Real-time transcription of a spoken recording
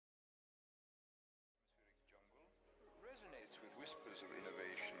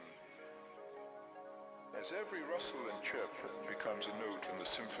every rustle and chirp becomes a note in the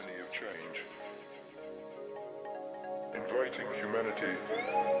symphony of change, inviting humanity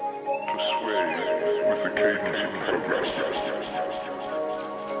to sway with the cadence of progress.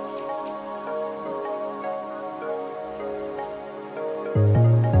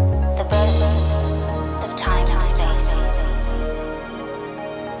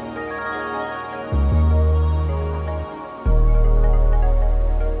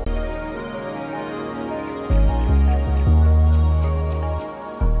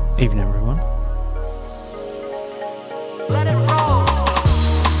 Evening, everyone. Let it roll.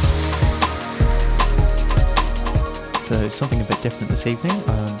 So something a bit different this evening.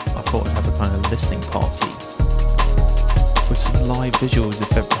 I thought I'd have a kind of listening party with some live visuals. If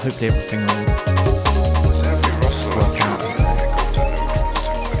hopefully everything will work out.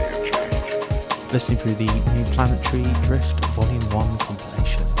 Listening through the new Planetary Drift Volume 1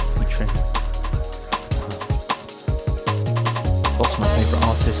 compilation featuring lots of my favourite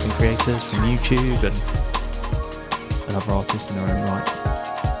artists and creators from YouTube and other artists in their own right.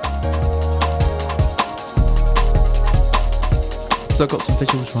 So I've got some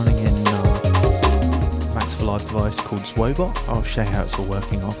visuals running in Max for Live device called Zwobot. I'll show you how it's all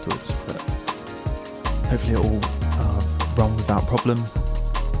working afterwards, but hopefully it will run without problem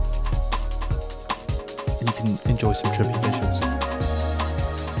and you can enjoy some trippy visuals.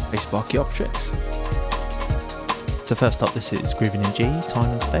 Hey Sparky Optrix. So first up, this is Grooving in G, Time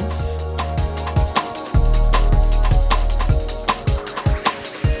and Space.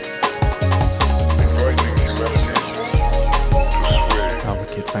 Oh,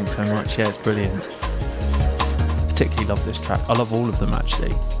 wicked, thanks so much. Yeah, it's brilliant. Particularly love this track. I love all of them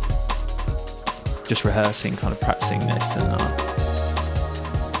actually. Just rehearsing, kind of practicing this and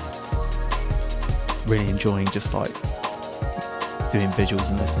really enjoying just like doing visuals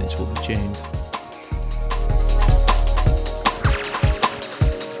and listening to all the tunes.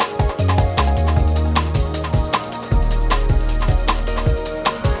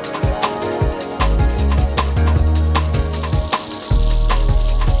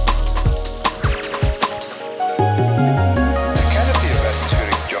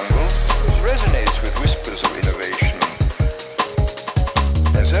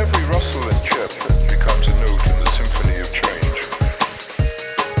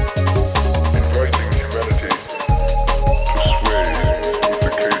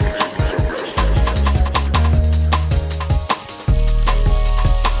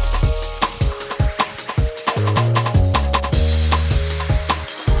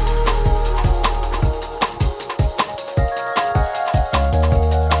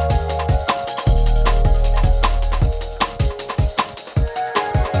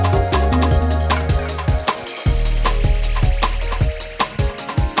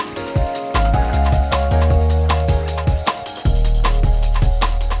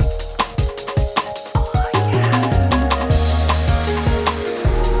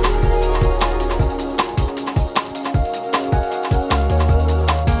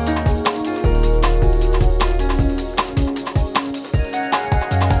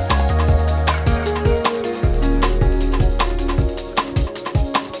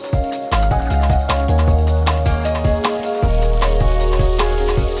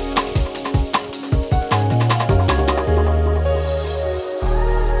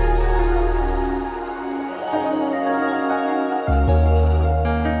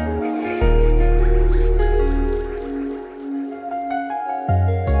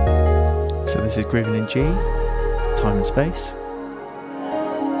 This is Grooving in G, Time and Space.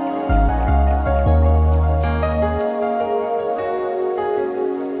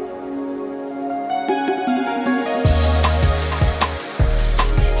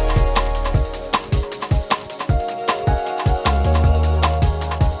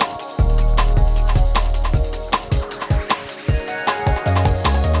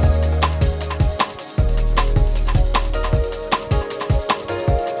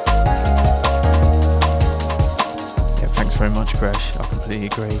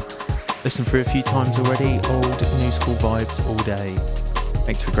 Listened through a few times already. Old new school vibes all day.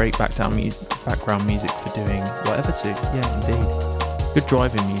 Makes for great background music for doing whatever to. Yeah, indeed. Good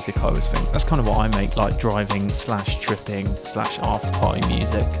driving music, I always think. That's kind of what I make, like driving / tripping / after party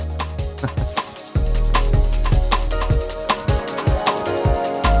music.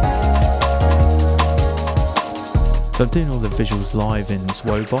 So I'm doing all the visuals live in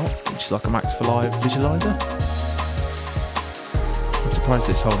Zwobot, which is like a Max for Live visualiser. I'm surprised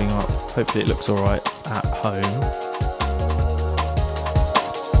it's holding up. Hopefully it looks alright at home.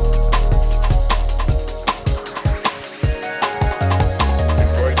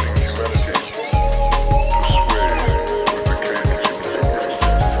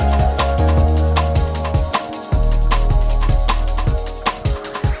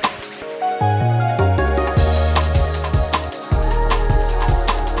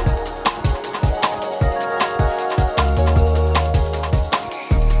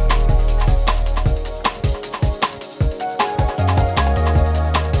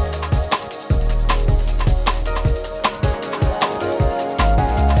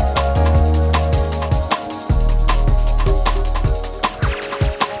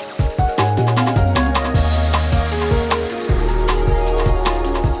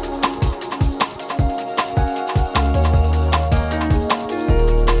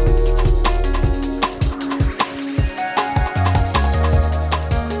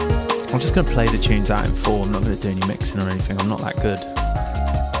 just going to play the tunes out in 4. I'm not going to do any mixing or anything. I'm not that good.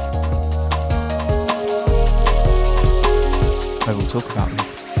 Maybe we'll talk about them.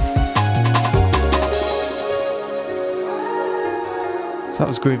 So that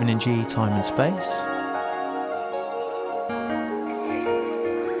was Grooving in G, Time and Space.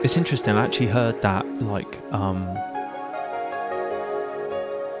 It's interesting, I actually heard that like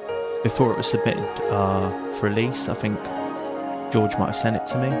before it was submitted for release. I think George might have sent it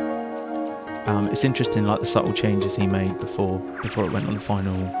to me. It's interesting, like the subtle changes he made before it went on the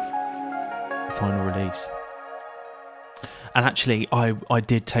final release. And actually, I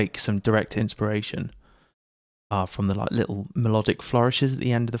did take some direct inspiration from the like little melodic flourishes at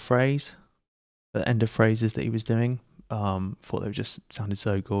the end of the phrase, the end of phrases that he was doing. Thought they just sounded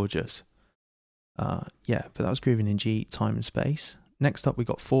so gorgeous. Yeah, but that was Grooving in G, Time and Space. Next up, we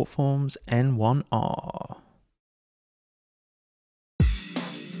got Thought Forms N1R.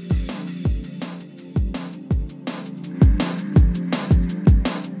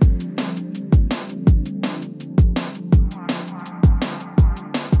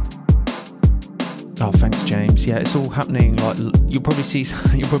 Oh, thanks, James. Yeah, it's all happening. Like you'll probably see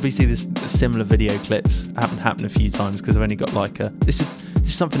this similar video clips happen a few times because I've only got like a. This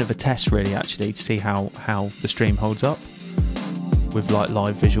is something of a test, really, actually, to see how the stream holds up with like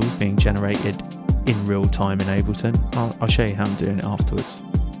live visuals being generated in real time in Ableton. I'll show you how I'm doing it afterwards.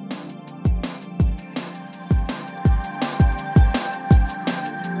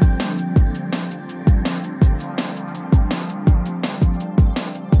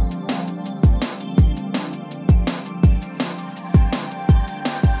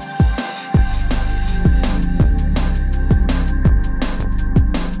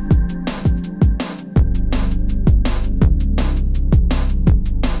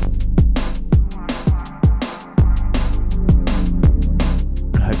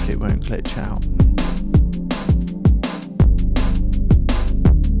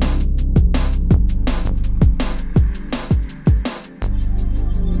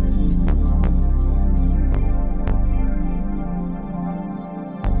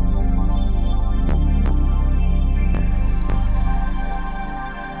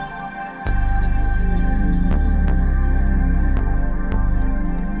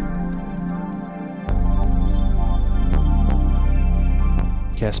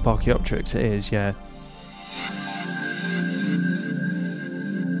 Yeah, Sparkyoptrix it is, yeah.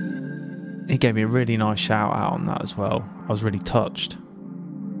 He gave me a really nice shout out on that as well. I was really touched.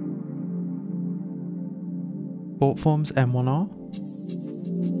 Thought Forms M1R.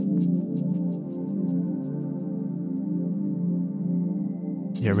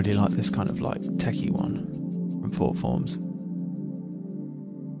 Yeah, I really like this kind of like techie one from Thought Forms.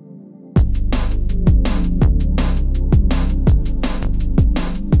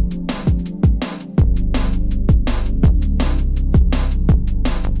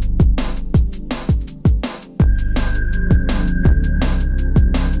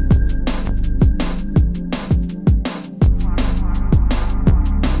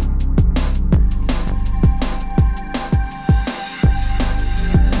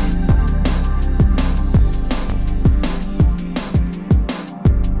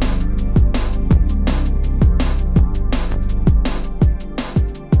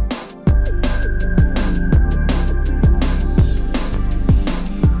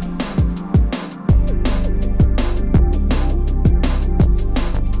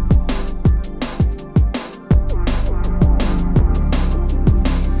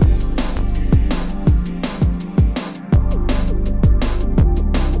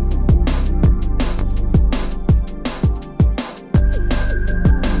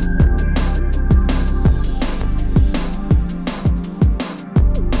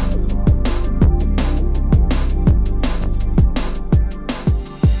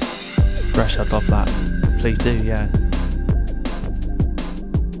 I'd love that. Please do, yeah.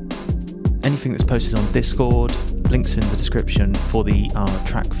 Anything that's posted on Discord, links in the description for the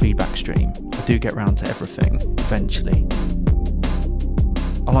track feedback stream. I do get round to everything eventually.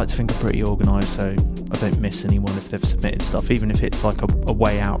 I like to think I'm pretty organised, so I don't miss anyone if they've submitted stuff, even if it's like a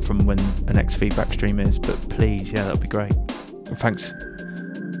way out from when the next feedback stream is. But please, yeah, that would be great. And thanks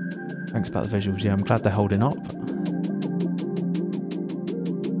about the visuals. Yeah, I'm glad they're holding up.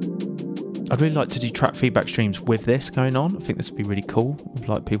 I'd really like to do track feedback streams with this going on. I think this would be really cool with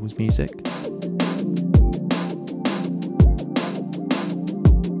like people's music.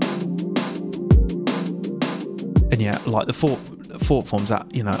 And yeah, like the Thought Forms, that,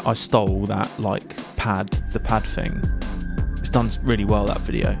 you know, I stole that like the pad thing. It's done really well, that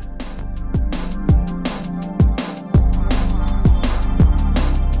video.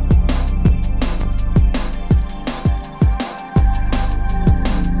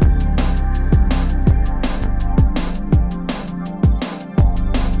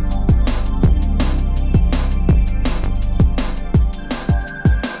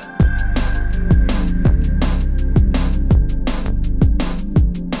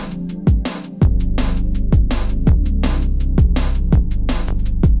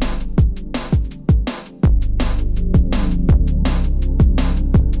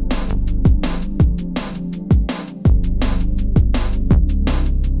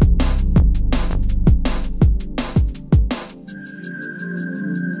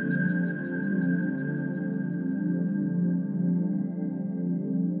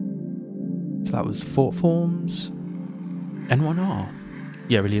 was Thought Forms, N1R.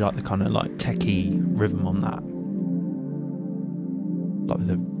 Yeah, really like the kind of like techie rhythm on that, like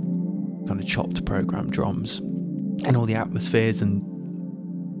the kind of chopped program drums and all the atmospheres and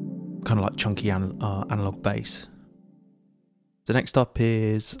kind of like chunky analog bass. So next up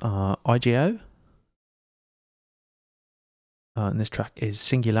is IGO. And this track is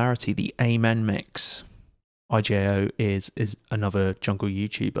Singularity, the Amen mix. IGO is another jungle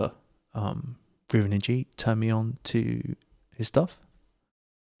YouTuber. Groovin' and G turned me on to his stuff.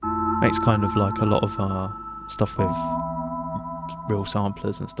 Makes kind of like a lot of stuff with real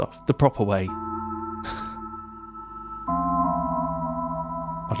samplers and stuff. The proper way.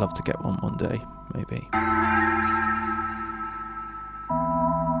 I'd love to get one day, maybe.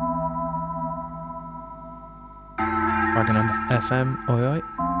 Dragon FM, oi oi.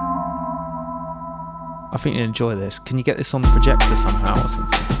 I think you'll enjoy this. Can you get this on the projector somehow or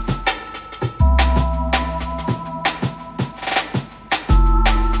something?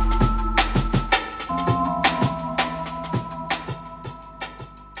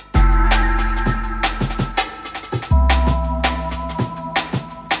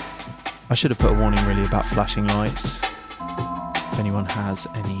 I should have put a warning really about flashing lights. If anyone has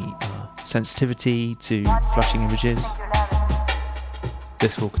any sensitivity to flashing images,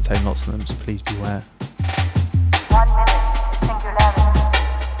 this will contain lots of them, so please beware. 1 minute, singularity.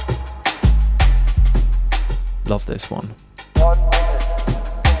 Love this one. 1 minute,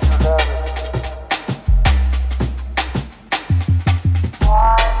 singularity. 1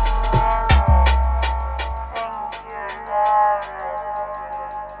 minute,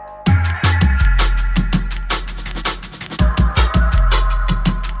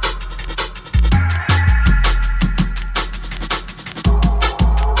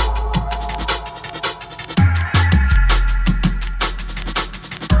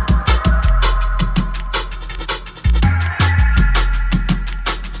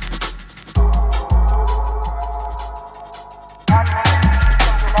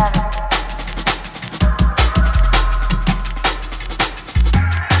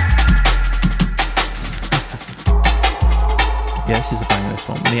 Yeah, this is a banger, this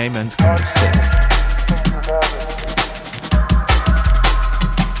one. The Amen's kind of sick.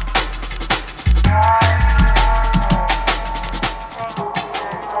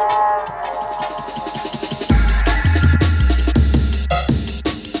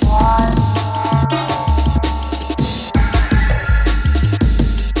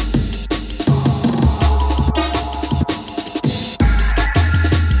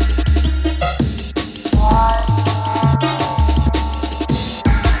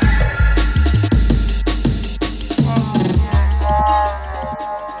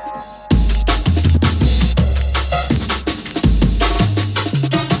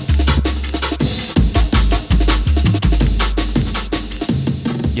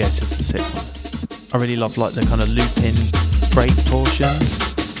 I really love like the kind of looping break portions.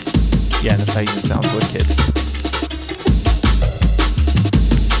 Yeah, and the phasing sounds wicked.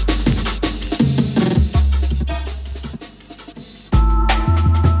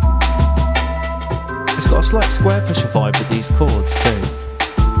 It's got a slight square pusher vibe with these chords too.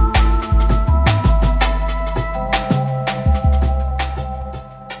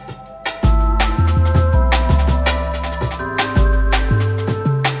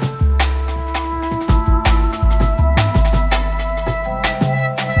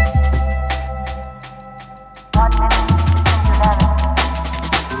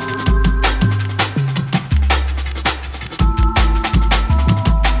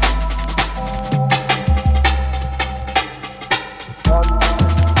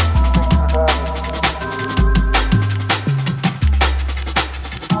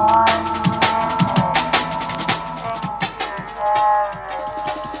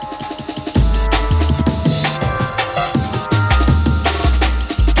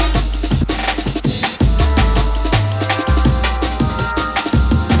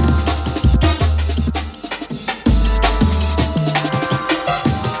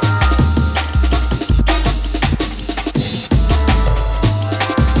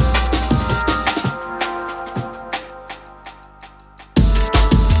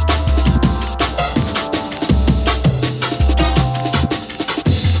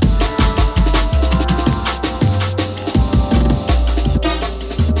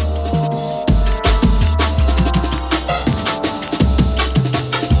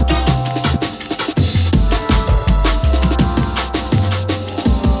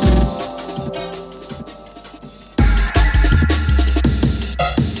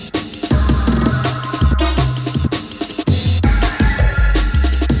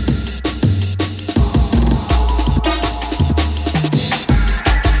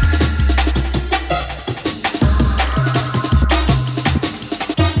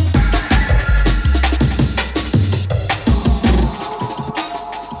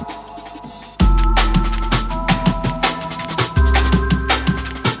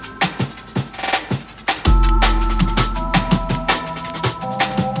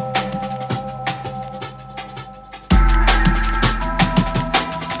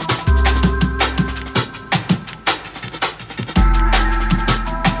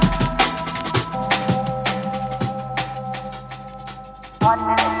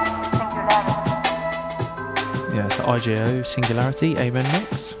 to IJO Singularity, Amen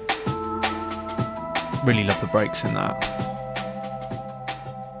Mix. Really love the breaks in that.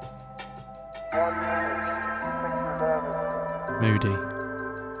 1 minute, Moody.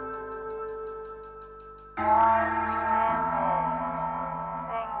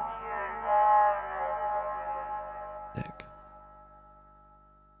 Sick.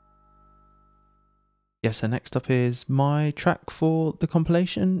 Yeah, so next up is my track for the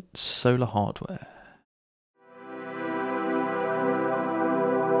compilation, Solar Hardware.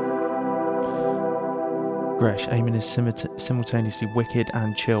 Gresh, Amen is simultaneously wicked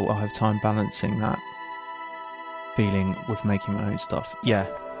and chill. I have time balancing that feeling with making my own stuff. Yeah.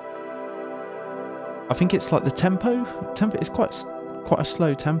 I think it's like the tempo. Tempo is quite a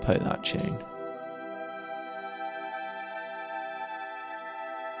slow tempo, that tune.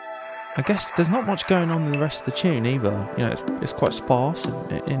 I guess there's not much going on in the rest of the tune either. You know, it's quite sparse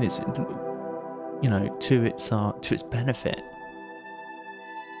and it's, you know, to its benefit.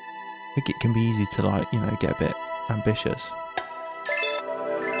 I think it can be easy to, like, you know, get a bit ambitious. I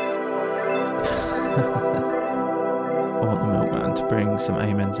want the milkman to bring some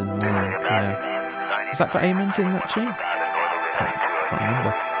amens in the morning. Yeah. Has that got amens in that tune? Can't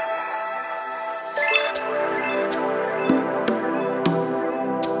remember.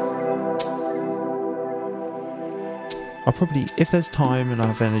 I'll probably, if there's time and I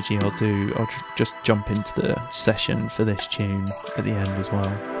have energy, I'll just jump into the session for this tune at the end as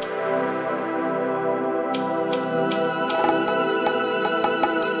well.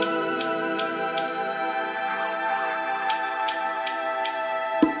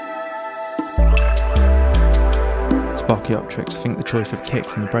 Sparky up tricks. I think the choice of kick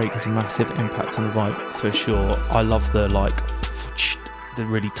from the break has a massive impact on the vibe for sure. I love the, like, the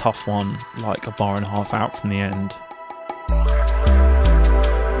really tough one, like a bar and a half out from the end.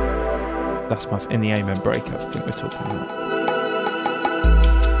 That's my, in the Amen break, I think we're talking about.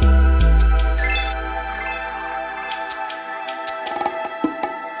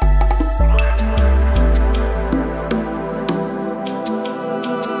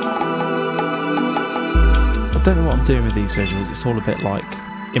 I don't know what I'm doing with these visuals. It's all a bit like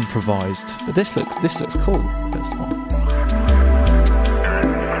improvised, but this looks cool. This one.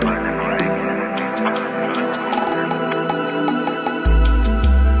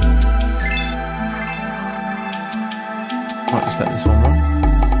 Might just let this one run.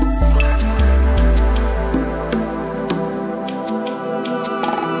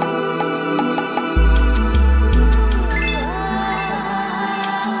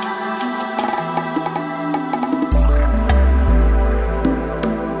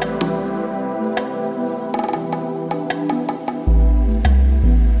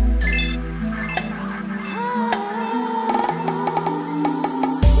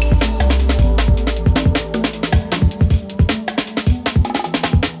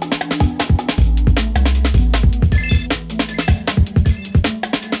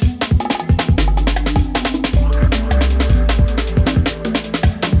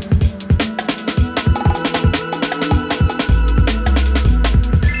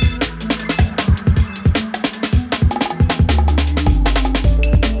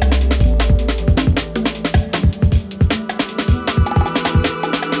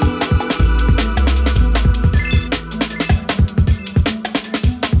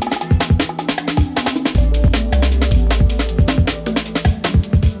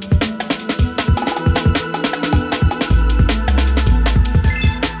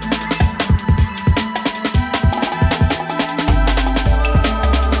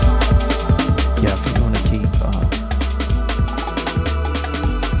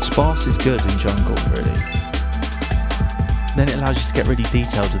 Sparse is good in jungle, really. Then it allows you to get really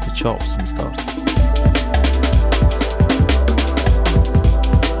detailed with the chops and stuff.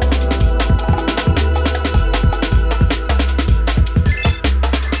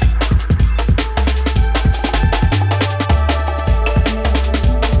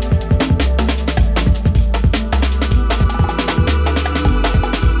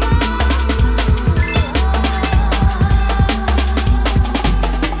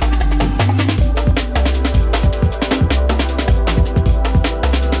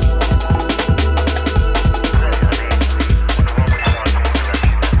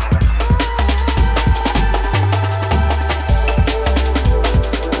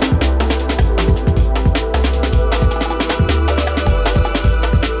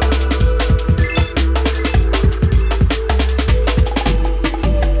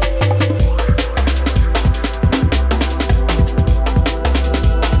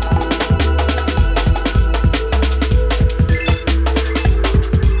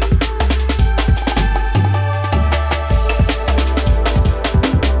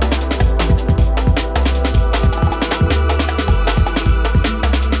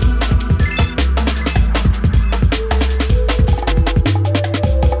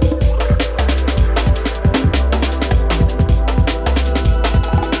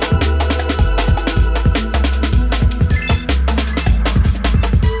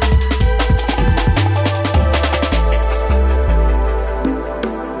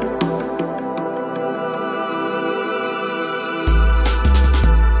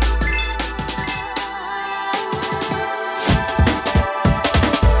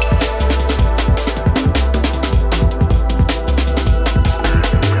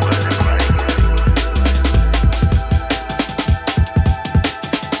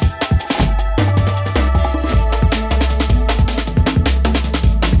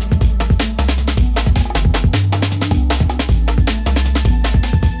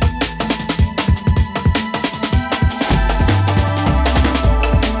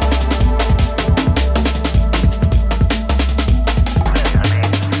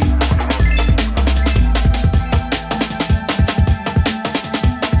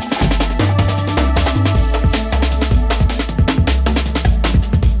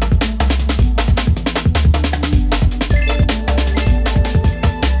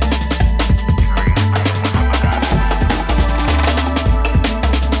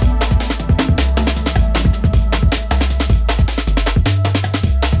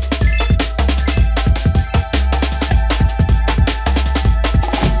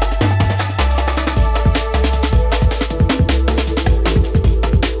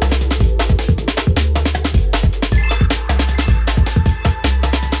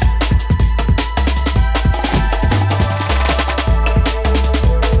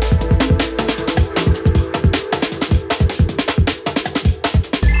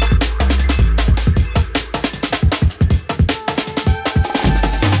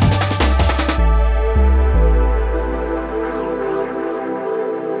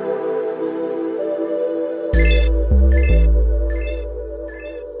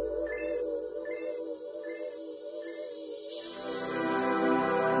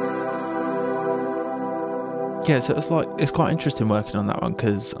 Yeah, so it's quite interesting working on that one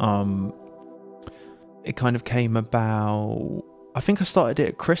because it kind of came about. I think I started it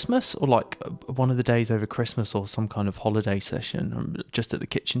at Christmas or like one of the days over Christmas or some kind of holiday session. I'm just at the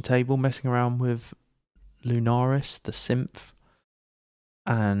kitchen table messing around with Lunaris, the synth,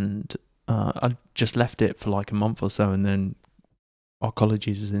 and I just left it for like a month or so, and then our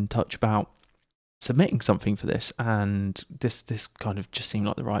colleges was in touch about submitting something for this, and this kind of just seemed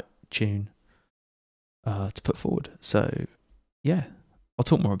like the right tune to put forward. So yeah, I'll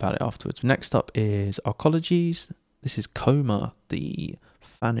talk more about it afterwards. Next up is Arcologies. This is Coma, the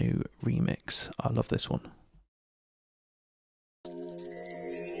Fanu remix. I love this one.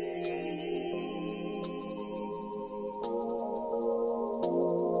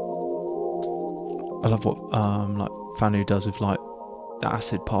 I love what like Fanu does with like the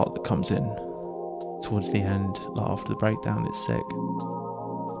acid part that comes in towards the end, like after the breakdown. It's sick.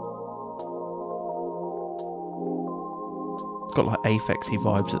 It's got like Aphex-y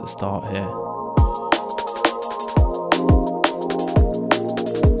vibes at the start here.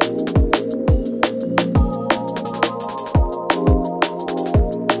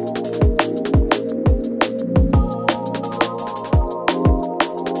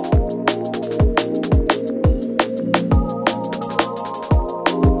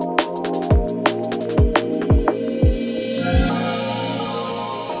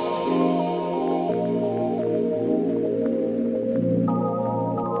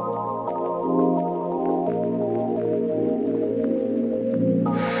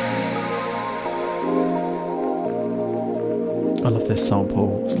 This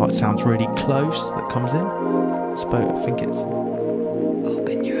sample, it's like sounds really close that comes in. I think it's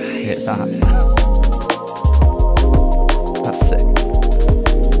open your eyes. Hit that. That's sick.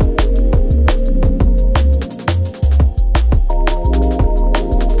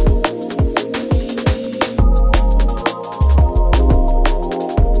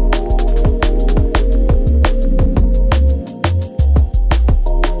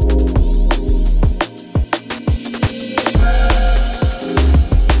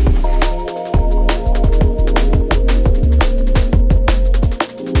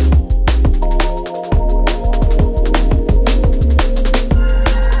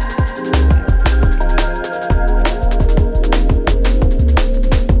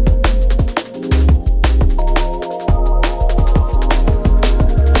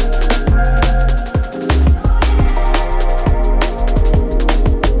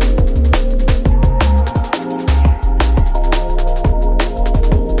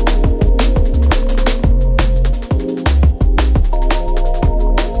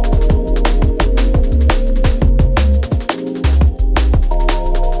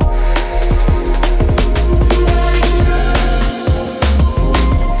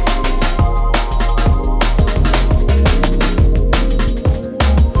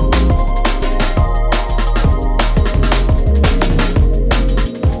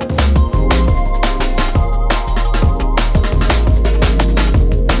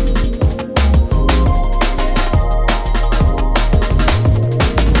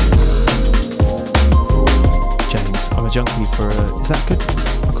 Junkie for is that good?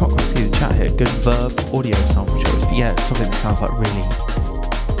 I can't quite see the chat here. Good verb audio sample choice. But yeah, it's something that sounds like really.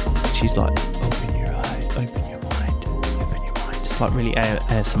 She's like, open your eyes, open your mind, open your mind. It's like really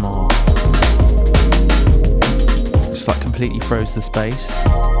ASMR. Just like completely froze the space.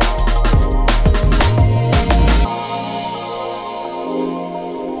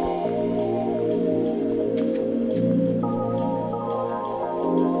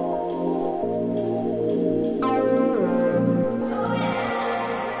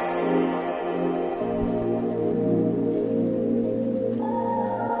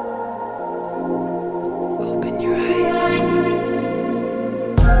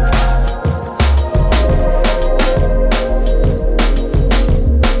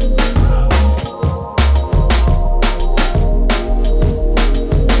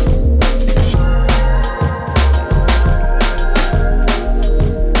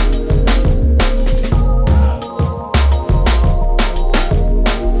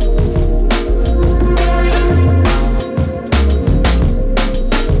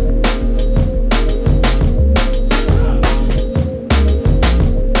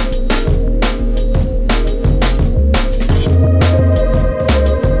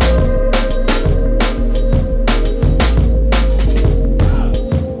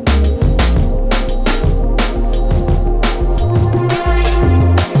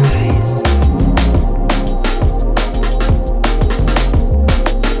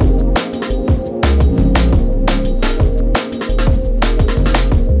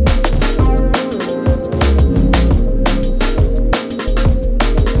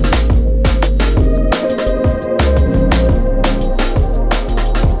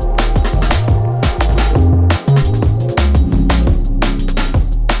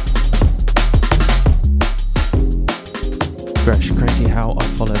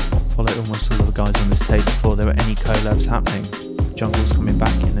 almost all of the guys on this tape before there were any collabs happening. Jungle's coming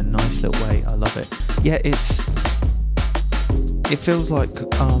back in a nice little way. I love it. Yeah, it feels like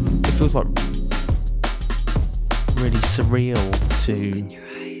really surreal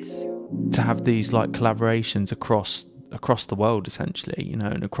to have these like collaborations across the world, essentially, you know,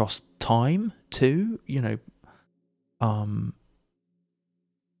 and across time too, you know, and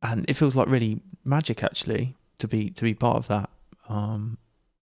it feels like really magic actually to be part of that.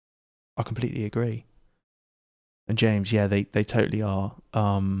 I completely agree. And James, yeah, they totally are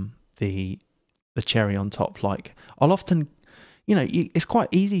the cherry on top. Like, I'll often, you know, it's quite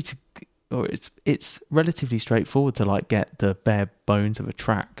easy to, or it's relatively straightforward to like get the bare bones of a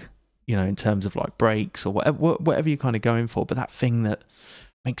track, you know, in terms of like breaks or whatever you're kind of going for. But that thing that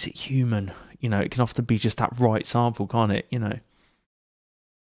makes it human, you know, it can often be just that right sample, can't it? You know,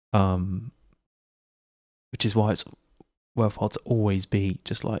 which is why it's worthwhile to always be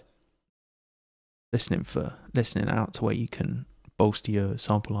just like listening out to where you can bolster your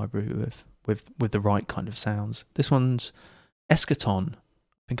sample library with the right kind of sounds. This one's Eschaton, I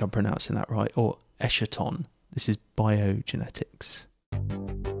think I'm pronouncing that right, or Eschaton. This is Biogenetics.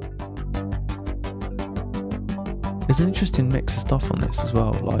 There's an interesting mix of stuff on this as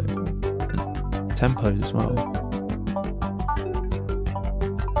well, like tempos as well.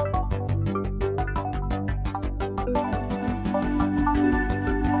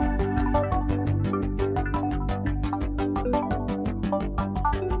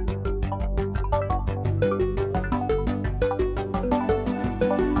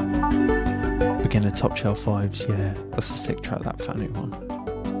 Beginner Top Shelf vibes, yeah, that's a sick track, that Fanu one.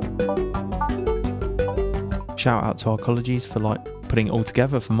 Shout out to our colleges for like putting it all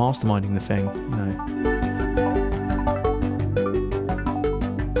together, for masterminding the thing, you know.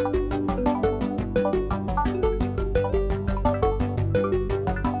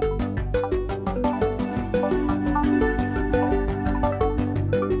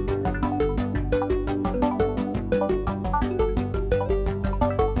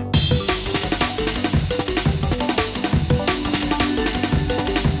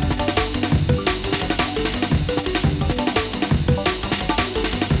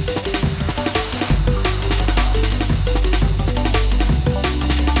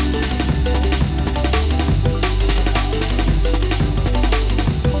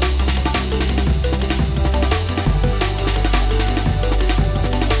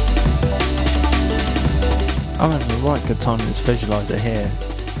 I'm having a right good time with this visualiser here.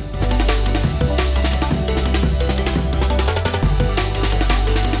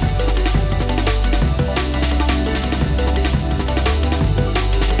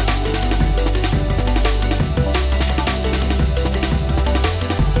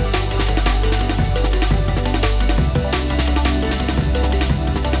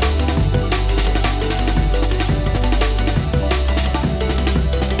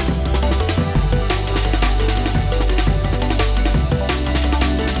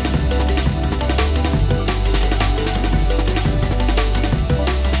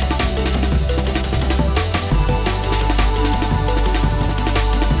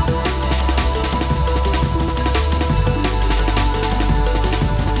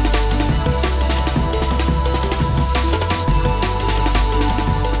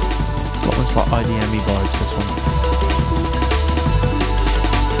 Like IDM-y vibes, this one.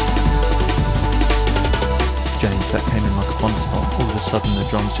 James, that came in like a thunderstorm. All of a sudden the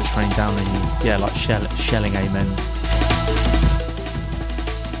drums just rain down on you. Yeah, like shelling amens.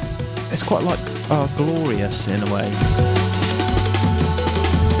 It's quite like glorious in a way.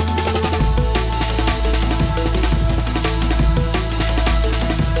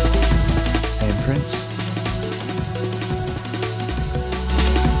 Hey, Prince.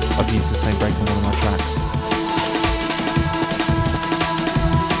 I've used the same break on one of my tracks.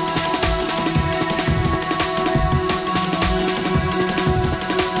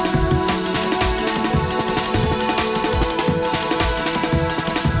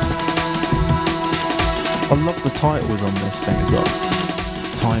 I love the titles on this thing as well.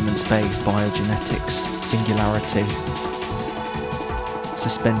 Time and Space, Biogenetics, Singularity,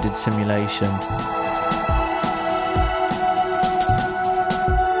 Suspended Simulation.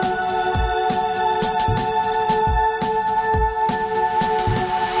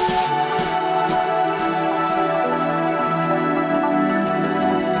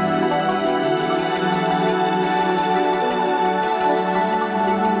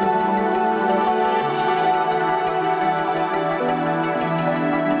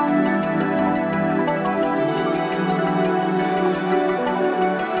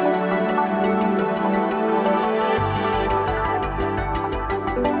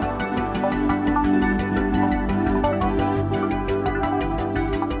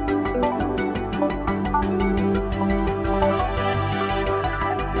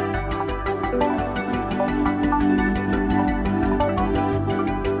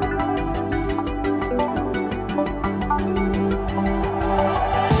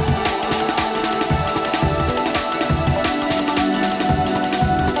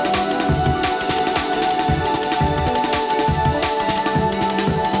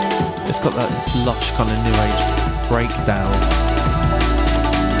 got that this lush kind of new age breakdown.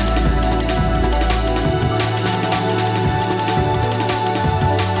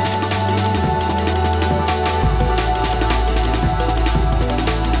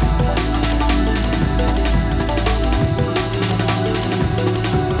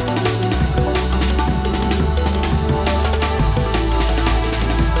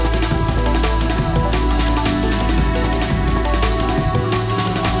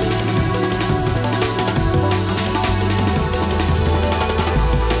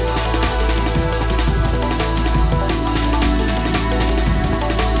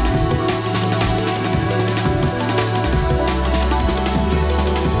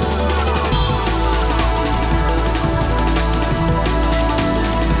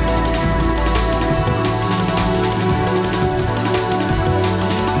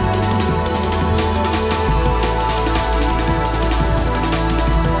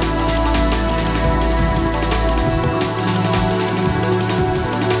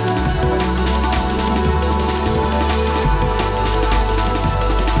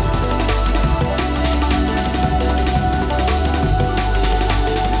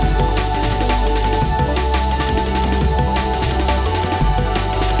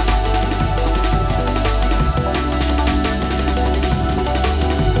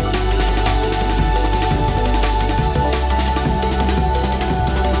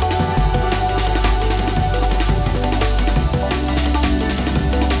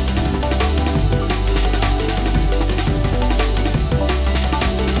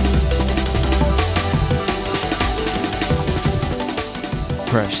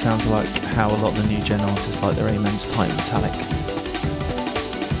 Sounds like how a lot of the new gen artists like their amens tight and metallic.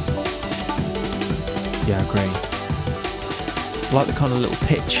 Yeah, I agree. I like the kind of little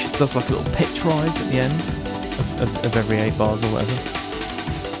pitch, it does like a little pitch rise at the end of every 8 bars or whatever.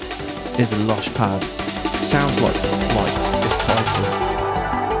 It's a lush pad. Sounds like this title.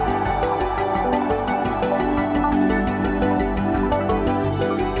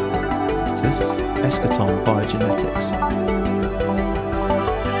 So this is Eschaton Biogenetics.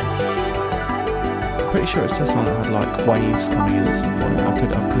 Pretty sure it's this one that had like waves coming in at some point. I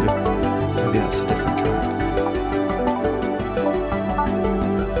could have, maybe that's a different track.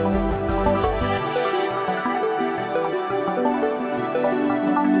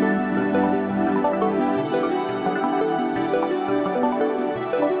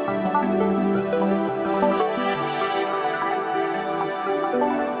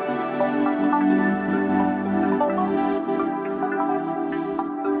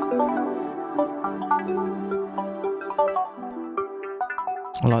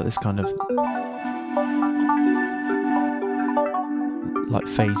 I like this kind of like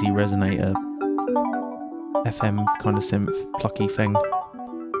phasey resonator FM kind of synth plucky thing.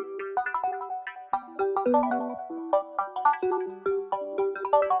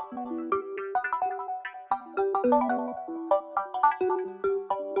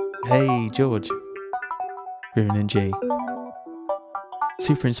 Hey George, grooving in G.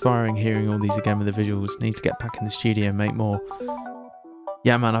 Super inspiring hearing all these again with the visuals. Need to get back in the studio and make more.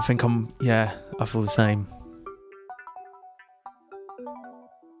 Yeah, man, I think I feel the same.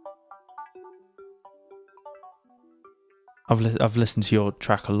 I've listened to your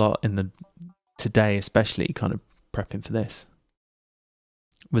track a lot today, especially kind of prepping for this.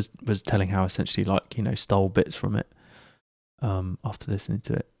 Was telling how essentially like, you know, stole bits from it after listening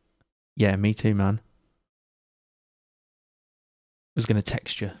to it. Yeah, me too, man. I was going to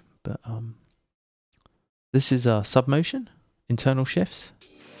text you, but this is Submotion. Internal shifts.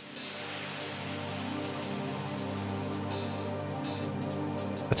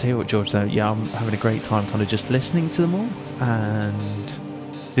 I tell you what, George, though, yeah, I'm having a great time kind of just listening to them all and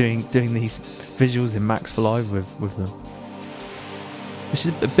doing these visuals in Max for Live with them. This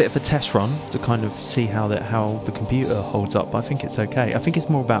is a bit of a test run to kind of see how the computer holds up, but I think it's okay. I think it's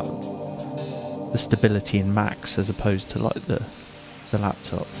more about the stability in Max as opposed to like the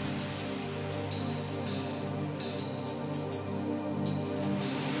laptop.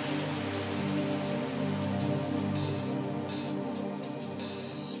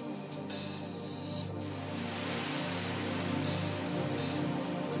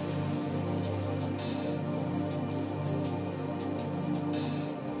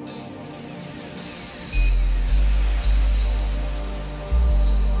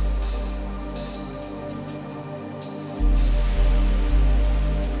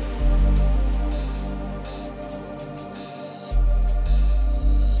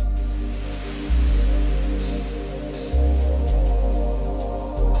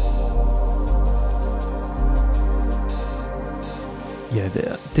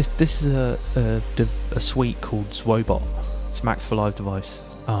 This is a suite called Zwobot. It's Max for Live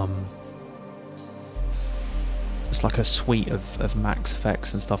device. It's like a suite of Max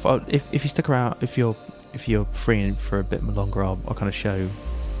effects and stuff. If you stick around, if you're free for a bit longer, I'll kind of show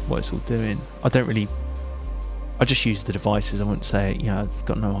what it's all doing. I just use the devices. I wouldn't say, I've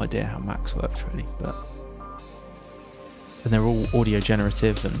got no idea how Max works really, and they're all audio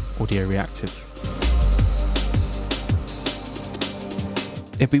generative and audio reactive.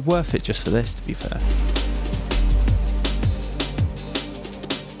 It'd be worth it just for this, to be fair.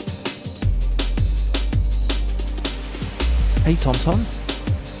 Hey Tom.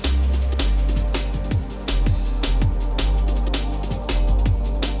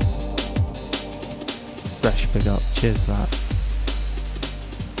 Fresh, big up. Cheers for that.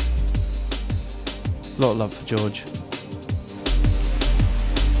 A lot of love for George.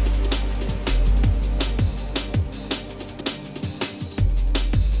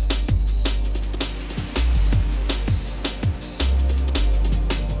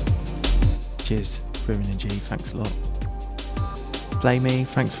 Cheers, Ruben and G, thanks a lot. Play Me,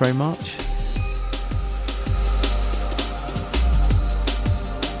 thanks very much.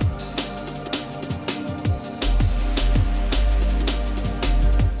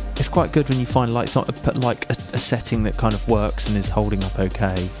 It's quite good when you find like a setting that kind of works and is holding up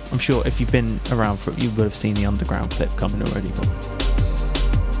okay. I'm sure if you've been around for it, you would have seen the underground clip coming already. But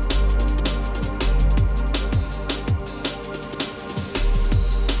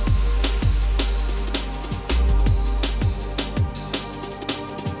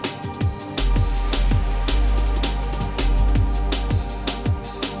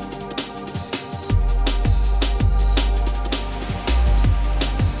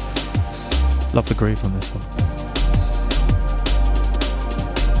love the groove on this one.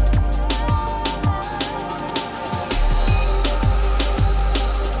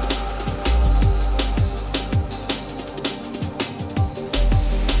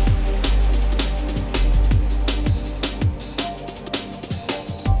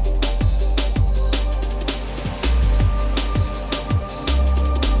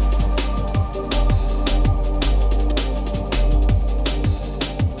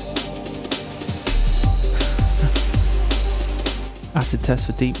 Acid test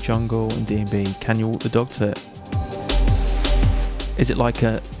for Deep Jungle and D&B. Can you walk the dog to it? Is it like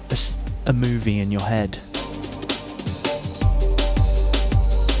a movie in your head?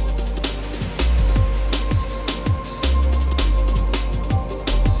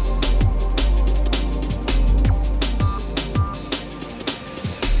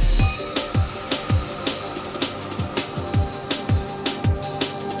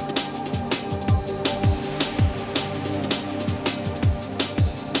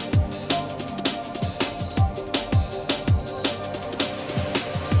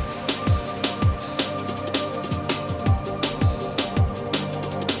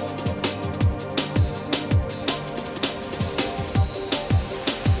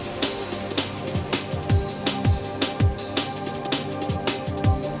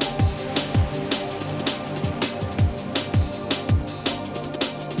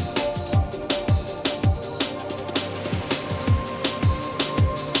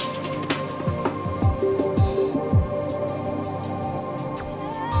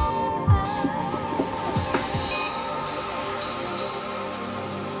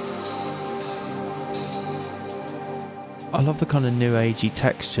 I love the kind of new agey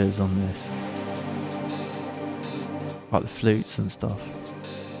textures on this, like the flutes and stuff.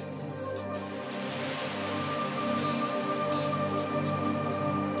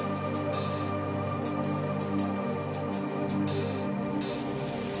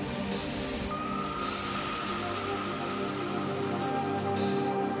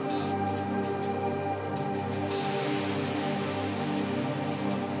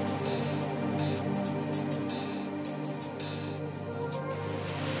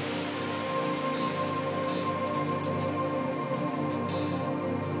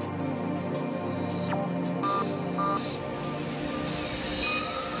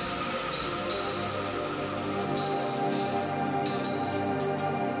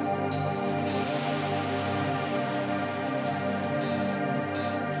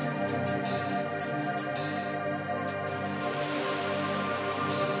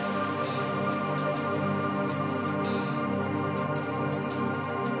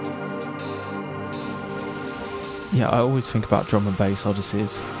 Yeah, I always think about drum and bass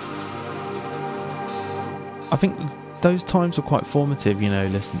odysseys. I think those times were quite formative,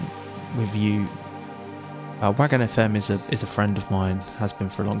 listen, with you. Wagon FM is a friend of mine, has been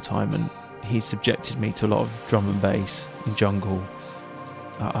for a long time, and he subjected me to a lot of drum and bass and jungle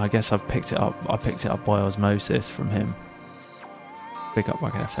I guess I've picked it up. I picked it up by osmosis from him. Big up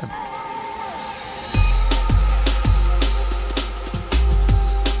Wagon FM.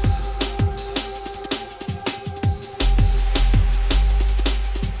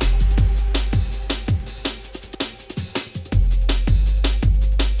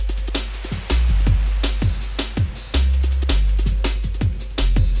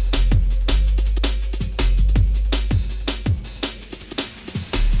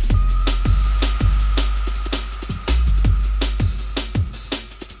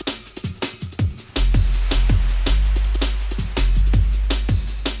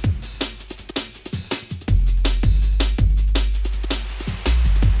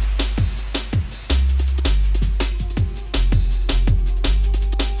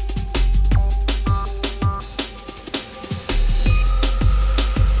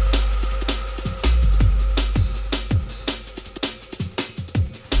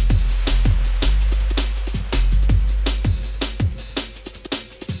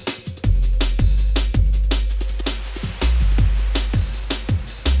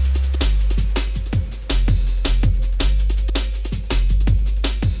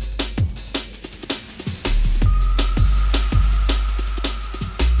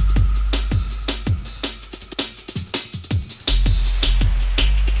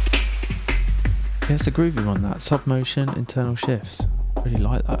 It's a groovy one, that sub motion, internal shifts. Really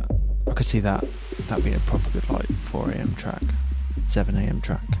like that. I could see that being a proper good like 4 AM track, 7 AM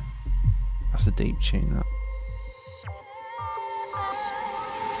track. That's a deep tune, that.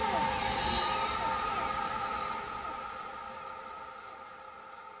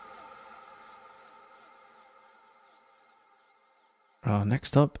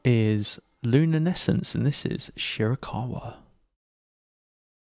 Next up is Luminescence, and this is Shirakawa.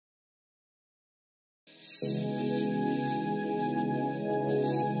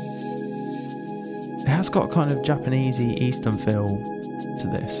 It has got a kind of Japanesey Eastern feel to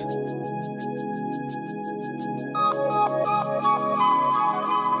this.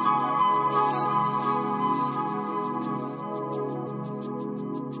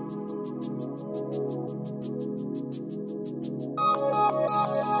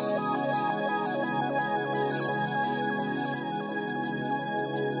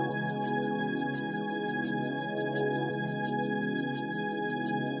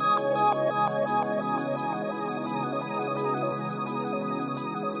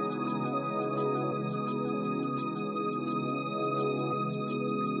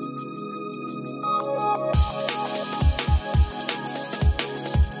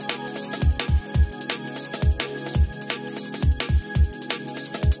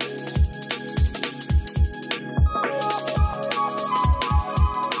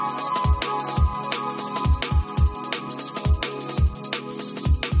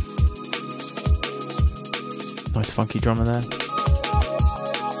 Nice funky drummer there.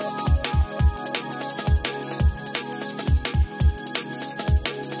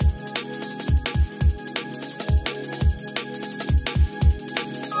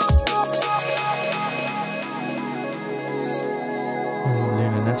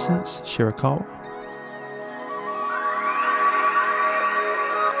 Luminescence, Shirakawa.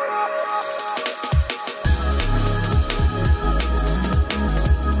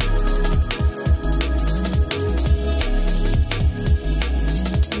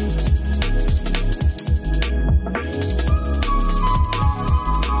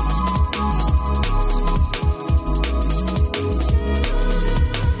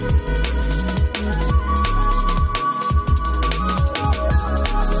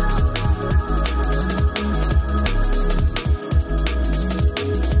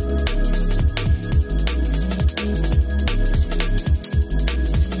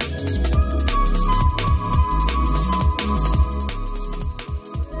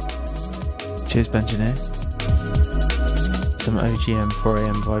 Cheers, Benjamin. Some OGM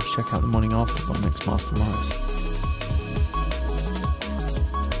 4am vibes. Check out The Morning After by Mixmaster Morris.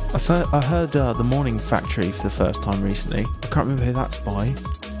 I heard The Morning Factory for the first time recently. I can't remember who that's by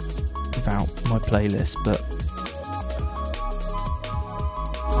without my playlist, but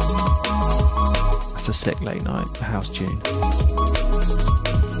that's a sick late night house tune.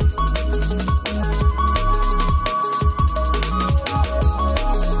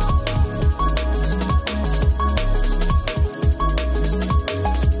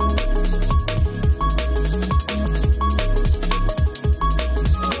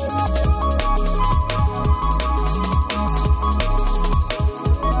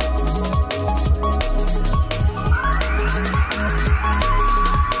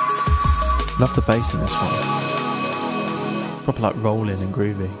 Love the bass in this one. Proper like rolling and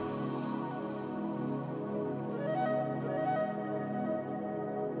groovy.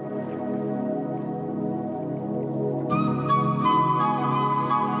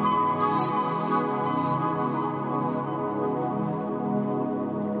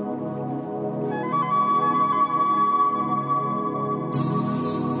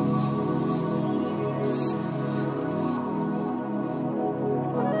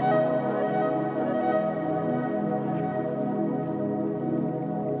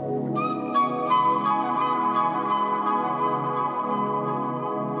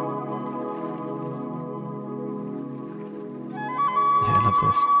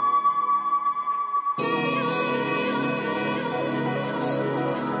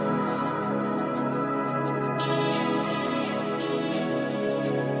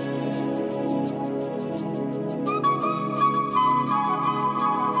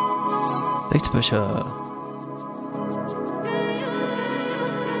 Data pusher.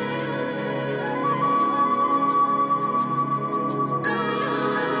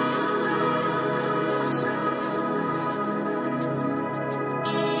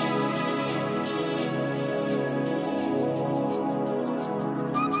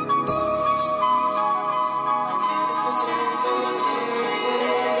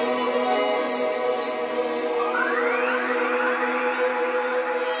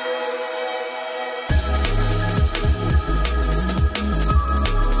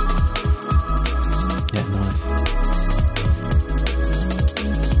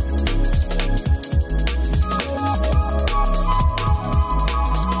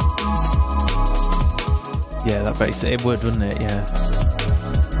 Yeah, that bass, it would, wouldn't it? Yeah.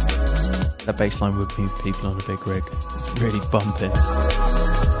 That bass line would move people on a big rig. It's really bumping.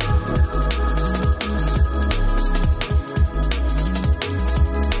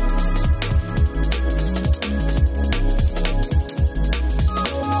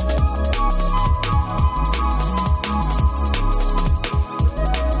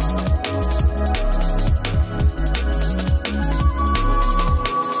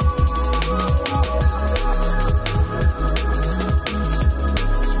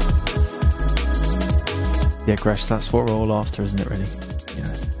 Yeah, Gresh, that's what we're all after, isn't it, really? You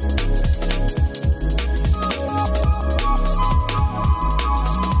know.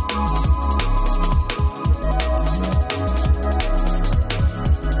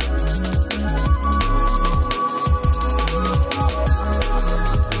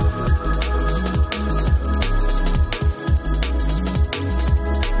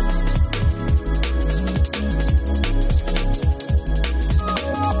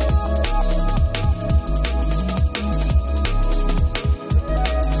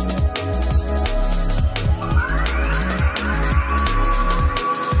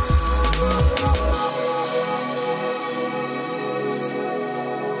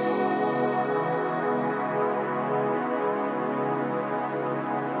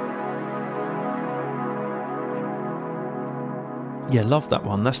 Yeah, love that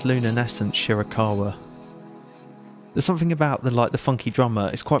one. That's Luminescent Shirakawa. There's something about the funky drummer.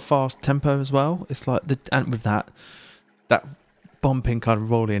 It's quite fast tempo as well. It's like and with that bumping kind of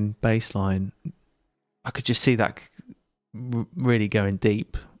rolling bass line, I could just see that really going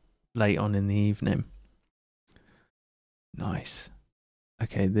deep late on in the evening. Nice.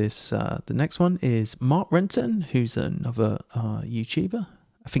 Okay, this the next one is Mark Renton, who's another YouTuber.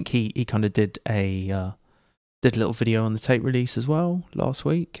 I think he kind of did a little video on the tape release as well last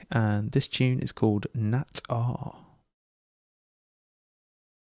week, and this tune is called Nat R.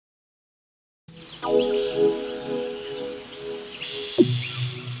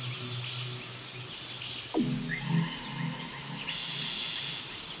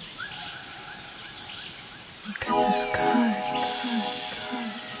 Look at the sky.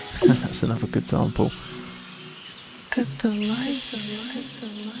 That's another good sample. Look at the light.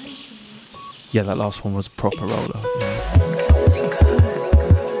 Yeah, that last one was a proper roller. Yeah.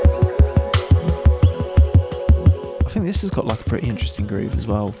 I think this has got like a pretty interesting groove as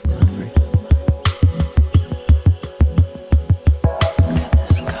well from memory.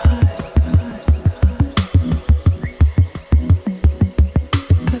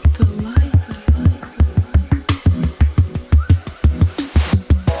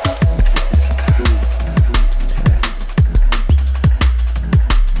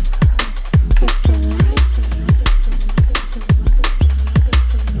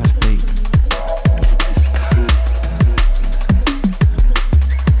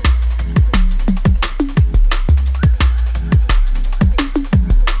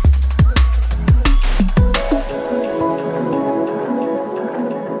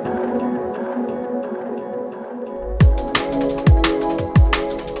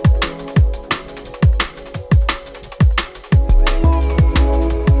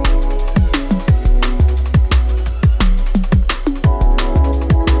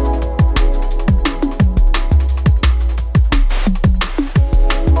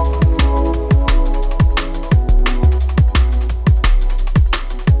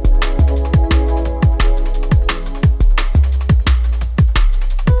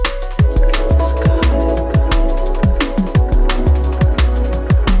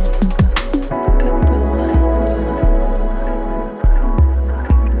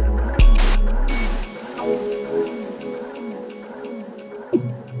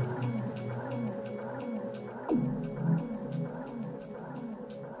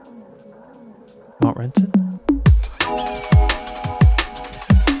 Mark Renton.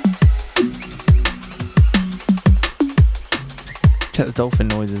 Check the dolphin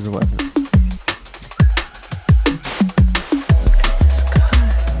noises or whatever.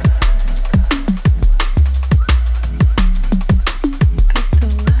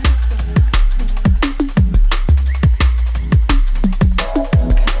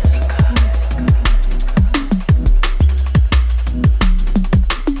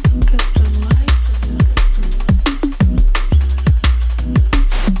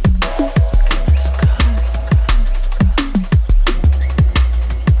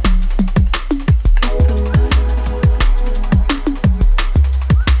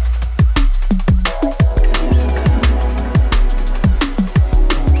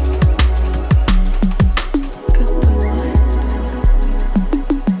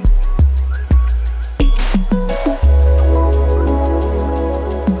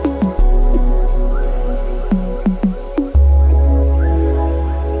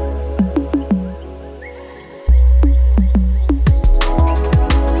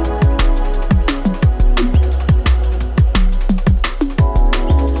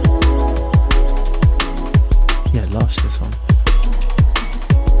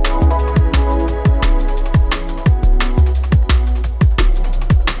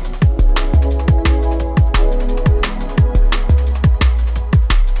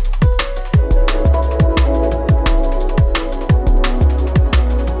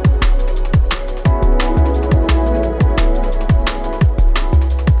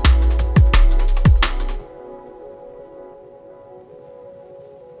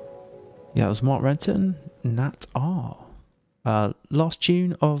 Yeah, it was Mark Renton, Nat R. Last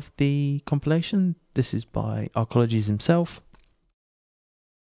tune of the compilation. This is by Arcologies himself.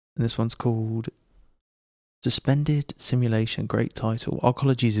 And this one's called Suspended Simulation. Great title.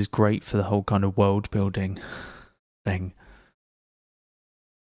 Arcologies is great for the whole kind of world building thing.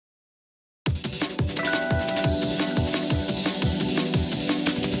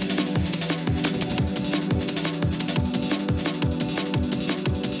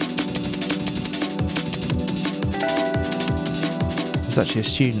 It was actually a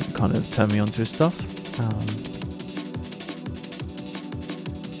student that kind of turned me onto his stuff.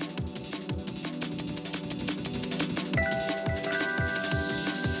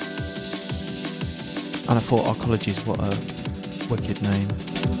 And I thought Arcologies, what a wicked name.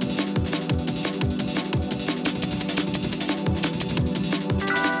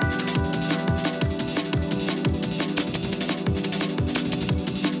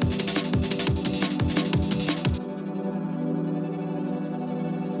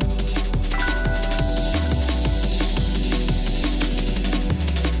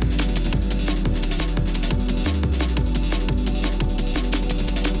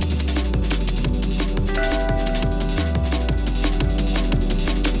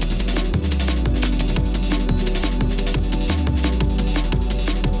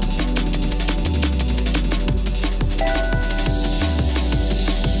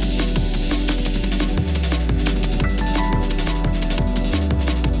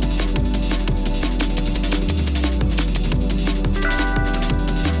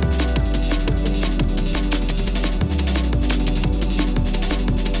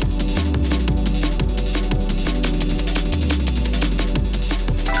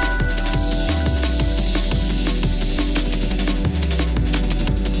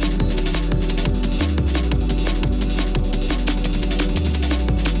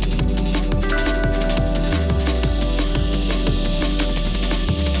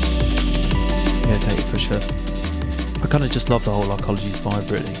 Just love the whole Arcologies vibe,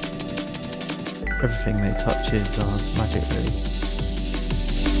 really. Everything they touch is magic, really.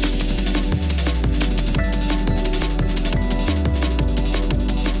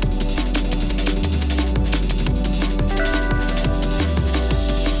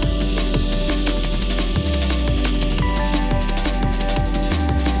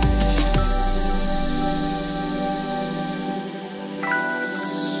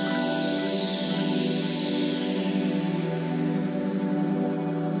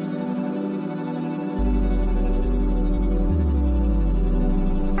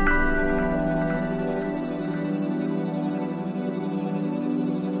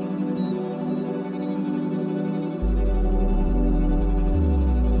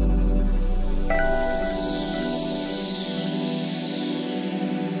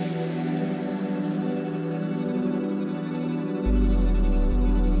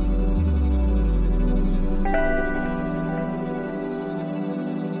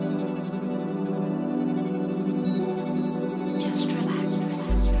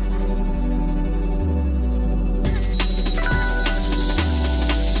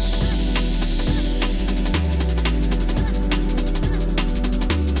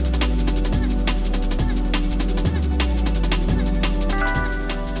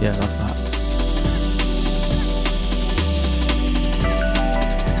 Yeah, I love that.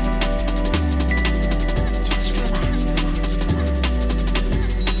 Just relax.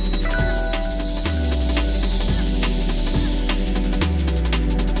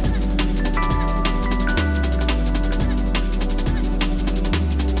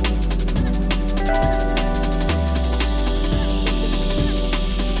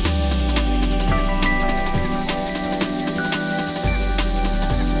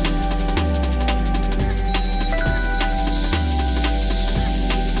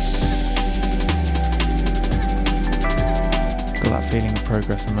 Feeling of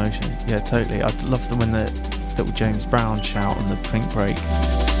progress and motion. Yeah, totally. I love the when the little James Brown shout on the pink break.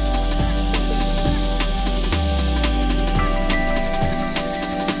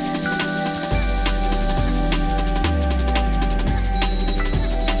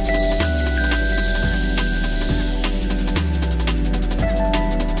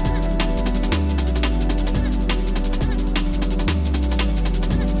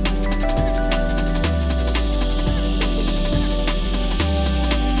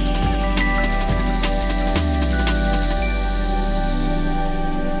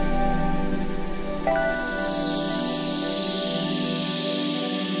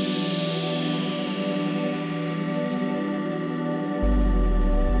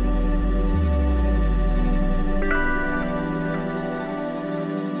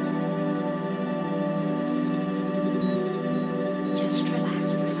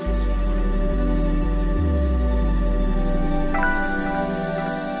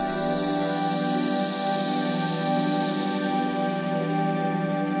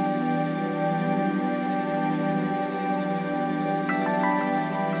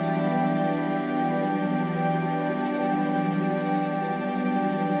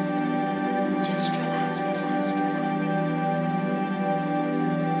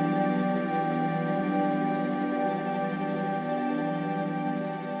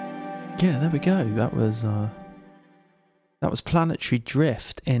 Yeah, there we go. That was Planetary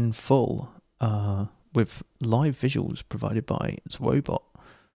Drift in full, with live visuals provided by Zwobot.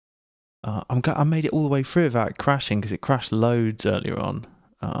 I made it all the way through without it crashing because it crashed loads earlier on.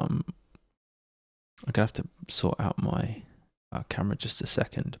 I'm gonna have to sort out my camera just a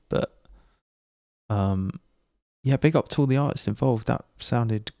second, but yeah, big up to all the artists involved. That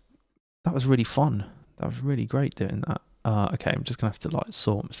was really fun. That was really great doing that. Okay, I'm just gonna have to like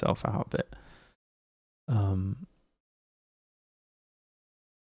sort myself out a bit.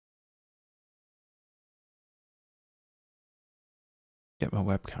 Get my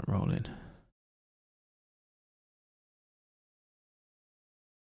webcam rolling.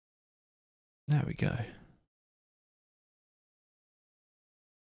 There we go.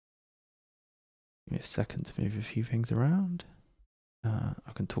 Give me a second to move a few things around. I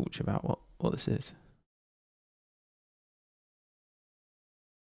can talk to you about what this is.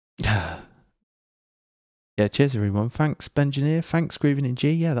 Yeah, cheers everyone. Thanks Benjineer. Thanks Grooving in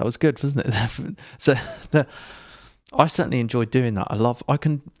G. Yeah, that was good, wasn't it? So I certainly enjoyed doing that. I'll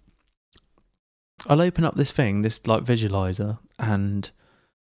open up this thing, this like visualizer, and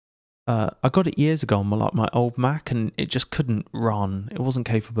I got it years ago on my old Mac, and it just couldn't run. It wasn't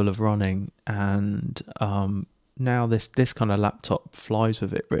capable of running, and now this kind of laptop flies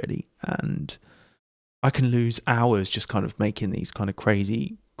with it really, and I can lose hours just kind of making these kind of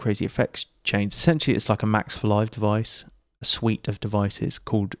crazy effects chains. Essentially, it's like a Max for Live device, a suite of devices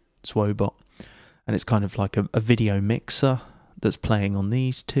called Zwobot, and it's kind of like a video mixer that's playing on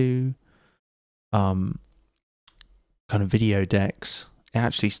these two kind of video decks. It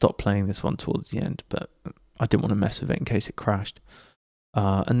actually stopped playing this one towards the end, but I didn't want to mess with it in case it crashed.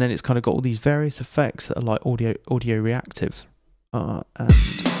 And then it's kind of got all these various effects that are like audio reactive, and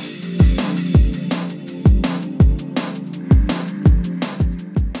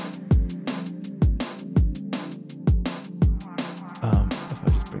if I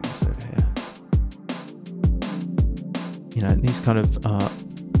just bring this over here, you know, these kind of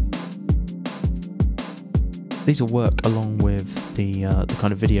these will work along with the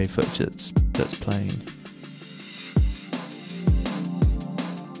kind of video footage that's playing.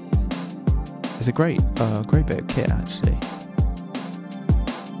 It's a great bit of kit actually.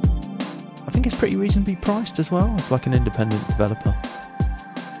 I think it's pretty reasonably priced as well. It's like an independent developer,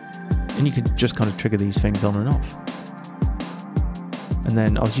 and you can just kind of trigger these things on and off. And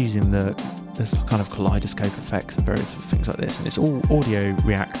then I was using there's kind of kaleidoscope effects and various things like this, and it's all audio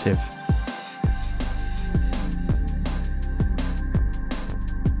reactive.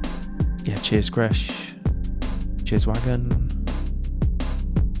 Yeah, cheers Gresh, cheers Wagon.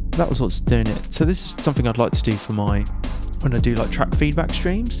 That was what's doing it. So this is something I'd like to do for my when I do like track feedback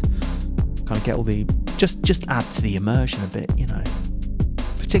streams, kind of get all the just add to the immersion a bit, you know.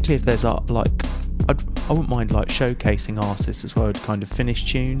 Particularly if there's like I wouldn't mind like showcasing artists as well to kind of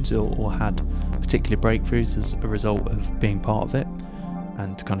finish tunes or had particular breakthroughs as a result of being part of it,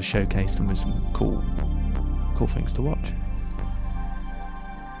 and to kind of showcase them with some cool things to watch.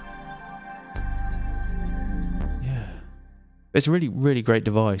 Yeah, it's a really great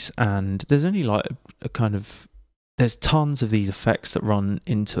device, and there's only like a kind of there's tons of these effects that run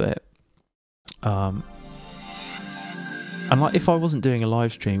into it. And like if I wasn't doing a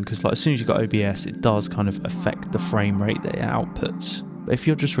live stream, because like as soon as you've got OBS, it does kind of affect the frame rate that it outputs. But if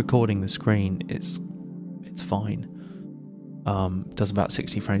you're just recording the screen, it's fine. It does about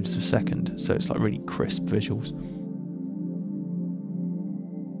 60 frames per second, so it's like really crisp visuals.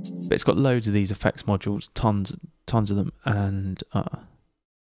 But it's got loads of these effects modules, tons of them, and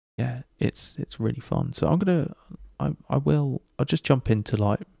yeah, it's really fun. So I'll just jump into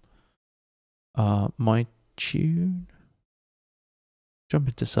like my tune. Jump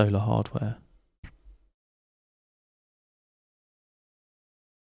into Solar Hardware.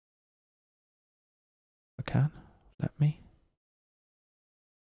 I can. Let me.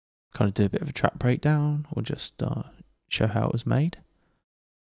 Kind of do a bit of a track breakdown, or just show how it was made.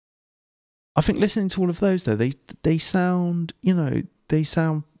 I think listening to all of those though, they sound, you know, there's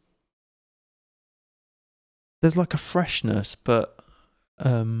like a freshness, but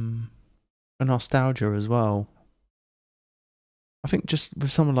a nostalgia as well. I think just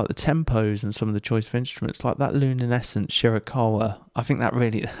with someone like the tempos and some of the choice of instruments, like that Luminescent Shirakawa, I think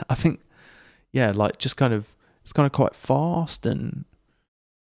yeah, like just kind of, it's kind of quite fast and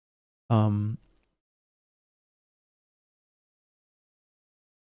in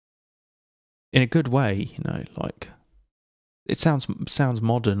a good way, you know, like it sounds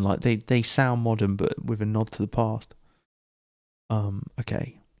modern, like they sound modern but with a nod to the past.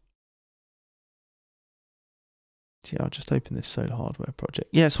 Okay. So yeah, I'll just open this Solar Hardware project.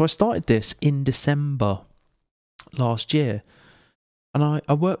 Yeah, so I started this in December last year, and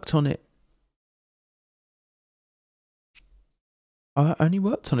I worked on it. I only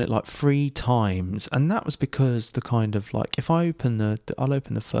worked on it like 3 times, and that was because the kind of like, if I open I'll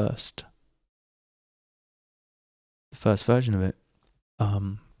open the first version of it.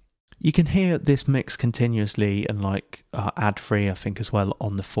 You can hear this mix continuously and like ad-free, I think, as well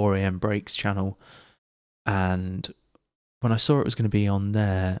on the 4 AM Breaks channel. And when I saw it was going to be on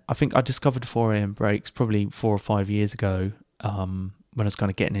there, I think I discovered 4 AM Breaks probably 4 or 5 years ago, when I was kind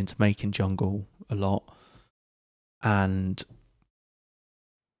of getting into making jungle a lot. And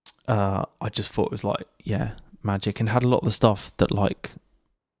I just thought it was like, yeah, magic, and had a lot of the stuff that like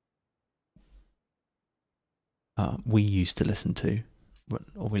we used to listen to,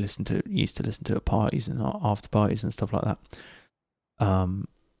 or used to listen to at parties and after parties and stuff like that.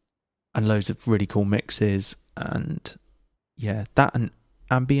 And loads of really cool mixes, and yeah, that and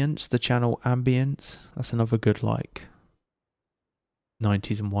ambience, the channel ambience, that's another good like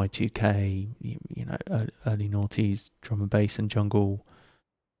 90s and Y2K, you know, early noughties drum and bass and jungle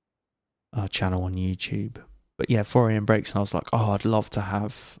channel on YouTube. But yeah, 4 AM Breaks, and I was like, oh, I'd love to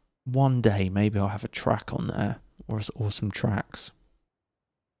have one day, maybe I'll have a track on there, or some tracks.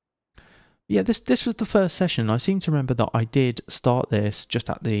 Yeah, this was the first session. I seem to remember that I did start this just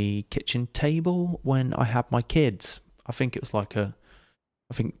at the kitchen table when I had my kids. I think it was like I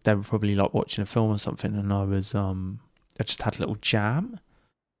think they were probably like watching a film or something, and I just had a little jam.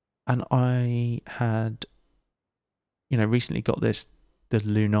 And I had, you know, recently got the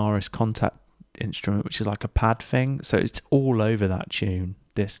Lunaris contact instrument, which is like a pad thing. So it's all over that tune,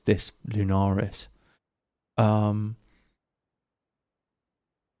 this Lunaris.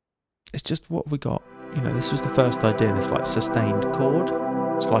 It's just what we got. You know, this was the first idea, this like sustained chord.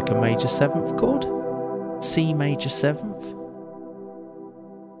 It's like a major 7th chord. C major 7th.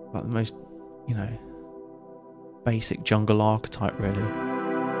 Like the most, you know, basic jungle archetype, really.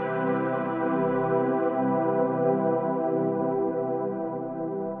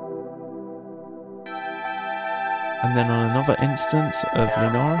 And then on another instance of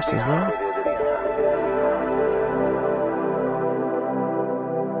Lunaris as well.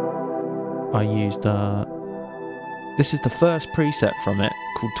 I used, this is the first preset from it,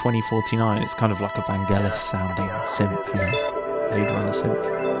 called 2049. It's kind of like a Vangelis sounding synth, you know, Blade Runner synth.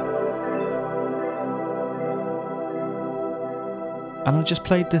 And I just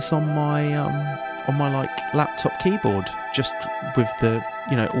played this on my like laptop keyboard, just with the,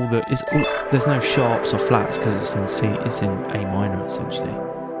 you know, there's no sharps or flats because it's in C, it's in A minor essentially.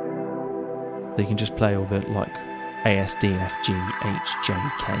 So you can just play all the like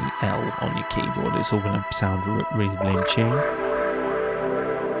ASDFGHJKL on your keyboard. It's all going to sound reasonably in tune.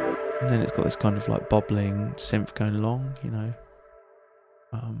 And then it's got this kind of like bobbling synth going along, you know.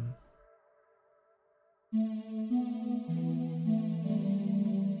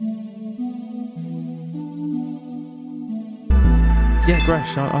 Yeah,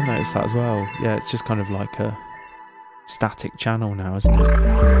 Gresh, I noticed that as well. Yeah, it's just kind of like a static channel now, isn't it?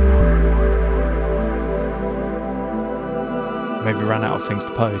 Maybe ran out of things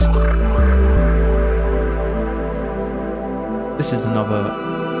to post. This is another...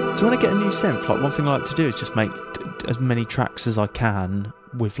 So when I get a new synth, like one thing I like to do is just make as many tracks as I can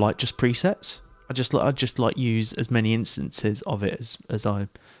with like just presets. I just like use as many instances of it as I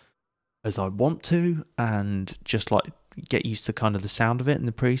want to, and just like get used to kind of the sound of it and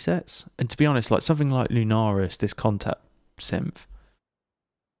the presets. And to be honest, like something like Lunaris, this contact synth,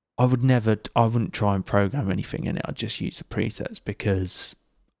 I wouldn't try and program anything in it. I'd just use the presets because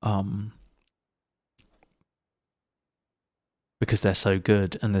they're so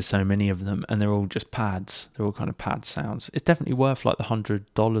good and there's so many of them and they're all just pads. They're all kind of pad sounds. It's definitely worth like the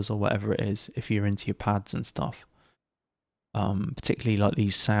 $100 or whatever it is if you're into your pads and stuff. Particularly like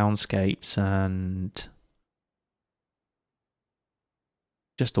these soundscapes and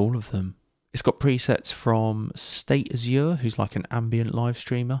just all of them. It's got presets from State Azure, who's like an ambient live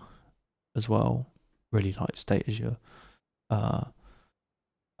streamer as well. Really like State Azure.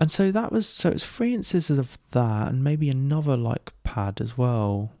 And so it's 3 instances of that and maybe another like pad as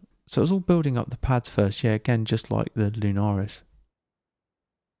well. So it was all building up the pads first. Yeah, again, just like the Lunaris.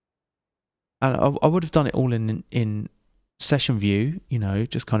 And I would have done it all in session view, you know,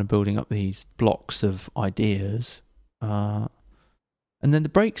 just kind of building up these blocks of ideas. And then the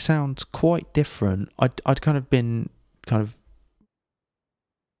break sounds quite different. I'd kind of been kind of,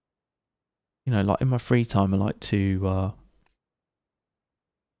 you know, like in my free time I like to,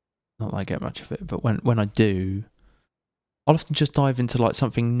 not that I get much of it, but when I do, I'll often just dive into like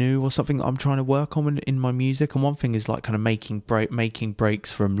something new or something that I'm trying to work on in my music. And one thing is like kind of making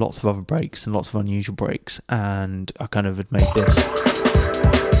breaks from lots of other breaks and lots of unusual breaks. And I kind of had made this,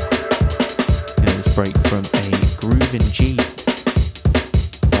 you know, this break from a groove in G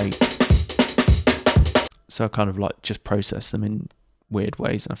break. So I kind of like just process them in weird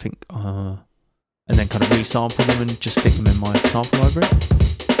ways, and I think, and then kind of resample them and just stick them in my sample library.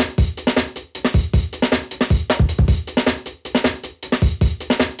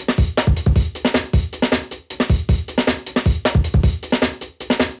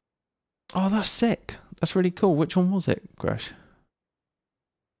 Oh, that's sick. That's really cool. Which one was it, Gresh?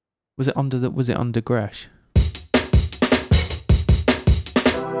 Was it under Gresh?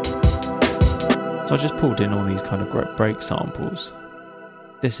 So I just pulled in all these kind of break samples.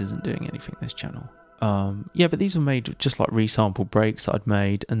 This isn't doing anything, this channel. Yeah, but these were made just like resampled breaks that I'd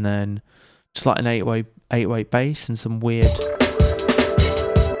made, and then just like an 808 bass and some weird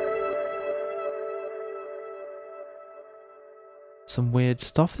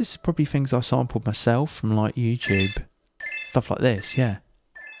stuff. This is probably things I sampled myself from like YouTube. Stuff like this, yeah.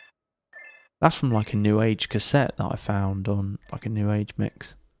 That's from like a New Age cassette that I found on like a New Age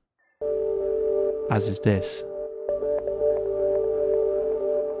mix. As is this.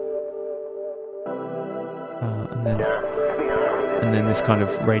 And then this kind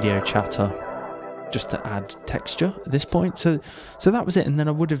of radio chatter just to add texture at this point. So that was it. And then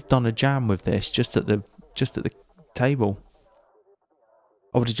I would have done a jam with this just at the table.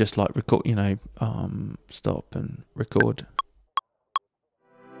 I would have just like record, you know, stop and record.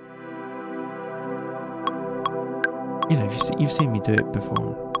 You know, you've seen me do it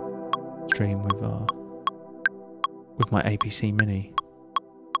before on stream with my APC Mini.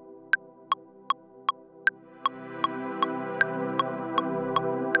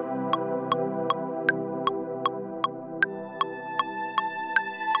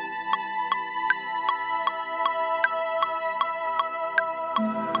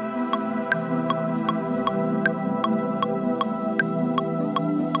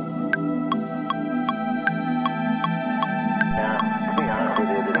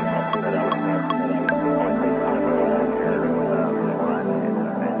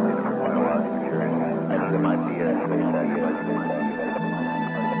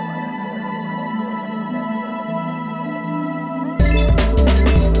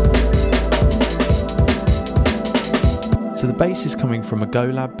 So the bass is coming from a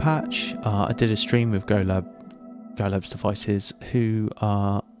GoLab patch. I did a stream with GoLab's devices, who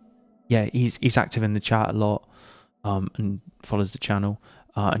yeah, he's active in the chat a lot, and follows the channel.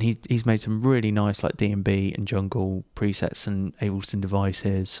 And he's made some really nice like D&B and jungle presets and Ableton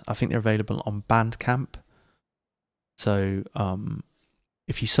devices. I think they're available on Bandcamp. So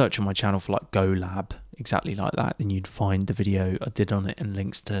if you search on my channel for like Go Lab, exactly like that, then you'd find the video I did on it and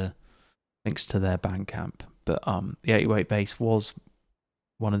links to their Bandcamp. But the 808 bass was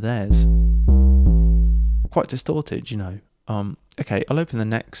one of theirs. Quite distorted, you know. Okay, I'll open the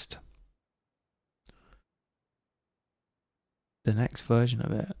next version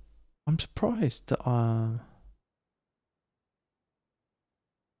of it. I'm surprised that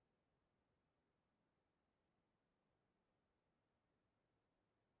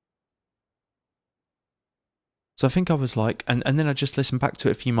so I think I was like, and then I just listened back to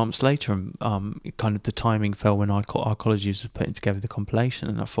it a few months later, and kind of the timing fell when our college was putting together the compilation,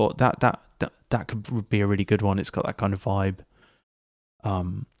 and I thought that could be a really good one. It's got that kind of vibe,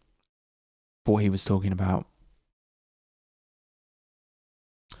 for what he was talking about.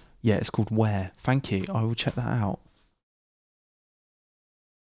 Yeah, it's called Where. Thank you. I will check that out.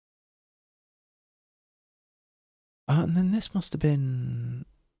 And then this must have been,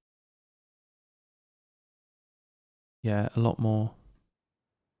 yeah, a lot more.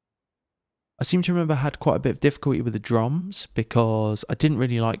 I seem to remember I had quite a bit of difficulty with the drums because I didn't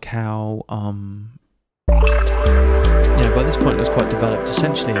really like how, you know, by this point it was quite developed.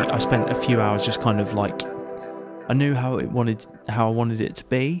 Essentially, I spent a few hours just kind of like, I knew how I wanted it to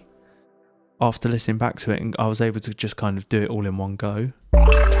be after listening back to it, and I was able to just kind of do it all in one go.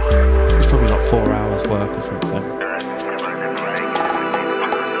 It was probably like 4 hours work or something.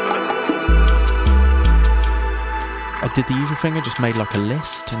 I did the usual thing, I just made like a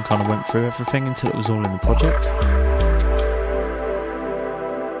list and kind of went through everything until it was all in the project.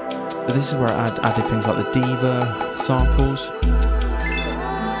 But this is where I added things like the diva samples.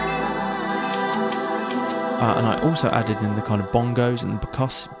 And I also added in the kind of bongos and the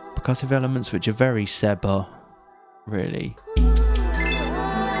percussive elements, which are very Seba, really.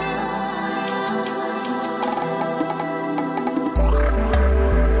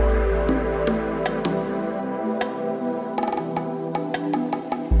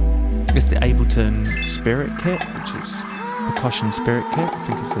 It's the Ableton Spirit Kit, which is percussion Spirit Kit, I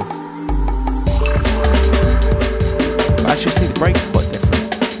think it's this. But as you'll see, the break's quite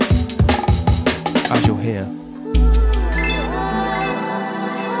different, as you'll hear.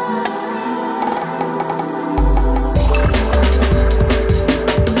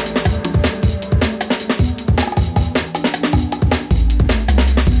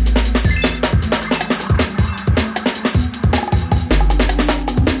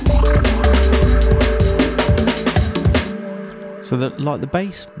 So that, like, the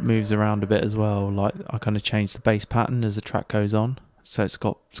bass moves around a bit as well. Like, I kind of changed the bass pattern as the track goes on, so it's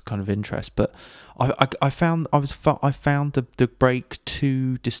got kind of interest. But I found the break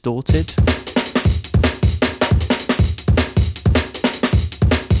too distorted.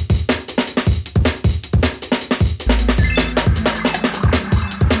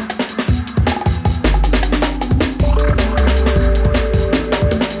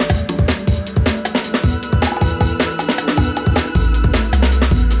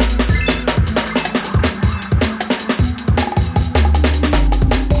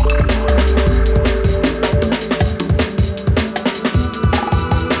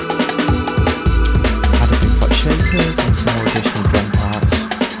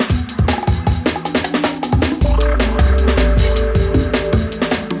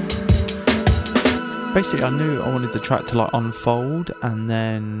 Basically, I knew I wanted the track to like unfold and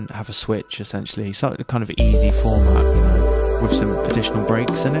then have a switch, essentially. So a kind of easy format, you know, with some additional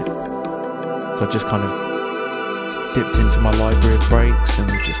breaks in it. So I just kind of dipped into my library of breaks and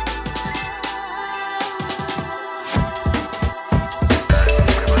just...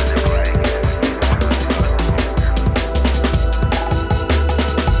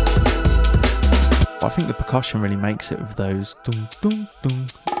 I think the percussion really makes it with those dum dum dum.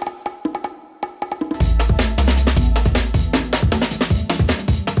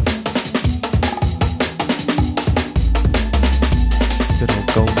 Good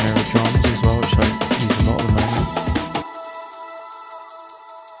old golden era drums as well, which I use a lot at the moment.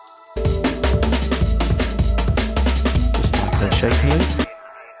 Just like a shaky loop.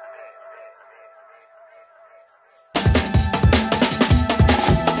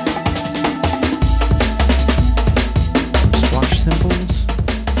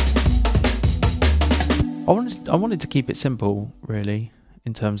 I wanted to keep it simple, really,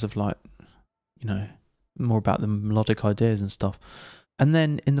 in terms of, like, you know, more about the melodic ideas and stuff. And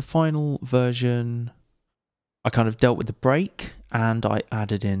then in the final version, I kind of dealt with the break and I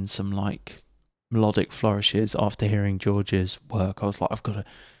added in some, like, melodic flourishes after hearing George's work. I was like,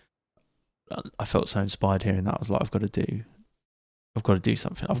 I felt so inspired hearing that. I was like, I've got to do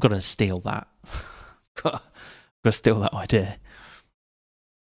something. I've got to steal that. I've But steal that idea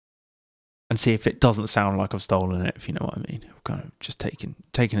and see if it doesn't sound like I've stolen it, if you know what I mean. Kind of just taking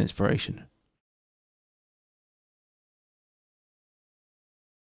inspiration.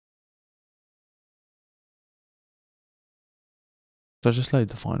 So I just load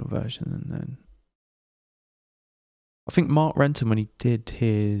the final version, and then I think Mark Renton, when he did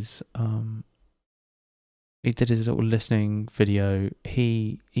his little listening video,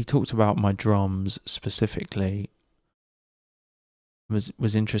 he talked about my drums specifically.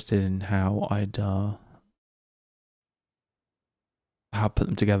 Was interested in how I'd put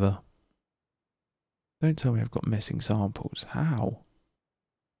them together. Don't tell me I've got missing samples. How?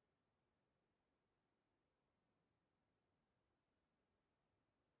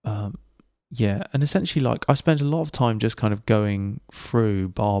 Yeah, and essentially, like, I spend a lot of time just kind of going through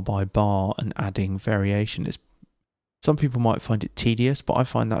bar by bar and adding variation. Some people might find it tedious, but I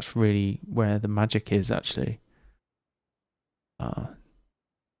find that's really where the magic is, actually. So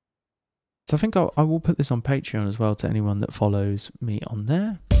I think I will put this on Patreon as well to anyone that follows me on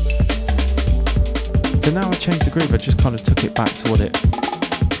there. So now I changed the groove, I just kind of took it back to what it...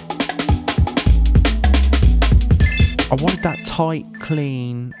 I wanted that tight,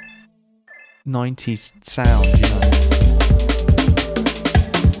 clean 90s sound, you know.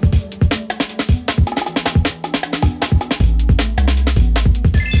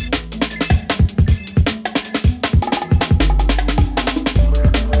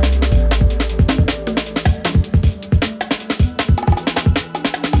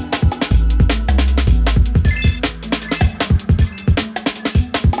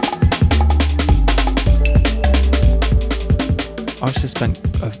 I've just spent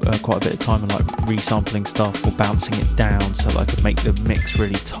quite a bit of time on like resampling stuff or bouncing it down so that I could make the mix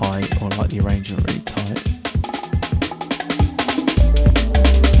really tight or like the arrangement really tight.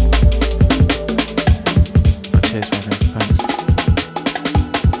 Cheers, man. Thanks.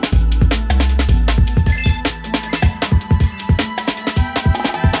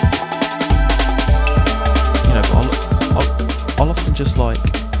 You know, but I'll often just like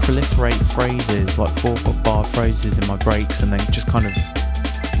proliferate phrases, like 4-bar phrases in my breaks, and then just kind of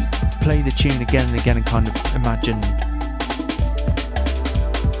play the tune again and again and kind of imagine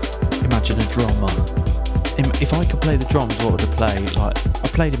a drummer. If I could play the drums, what would I play? Like, I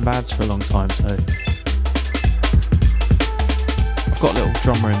played in bands for a long time, so I've got a little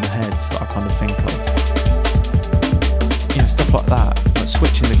drummer in the head that I kind of think of. You know, stuff like that, like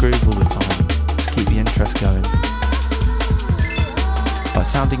switching the groove all the time to keep the interest going. Like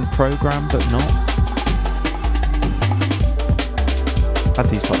sounding programmed but not. Had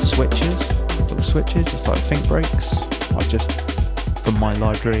these like little switches, just like think breaks, like just from my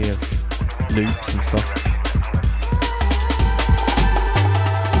library of loops and stuff.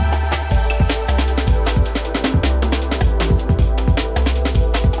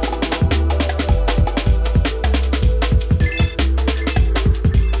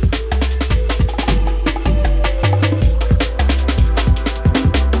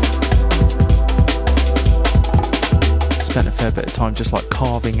 Spent a fair bit of time just like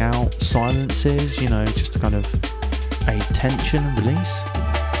carving out silences, you know, just to kind of aid tension and release.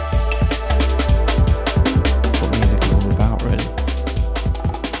 That's what music is all about, really.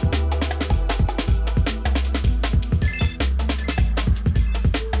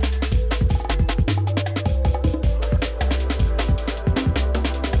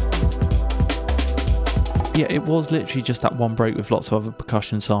 Yeah, it was literally just that one break with lots of other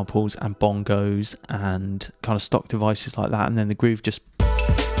percussion samples and bongos and kind of stock devices like that, and then the groove just...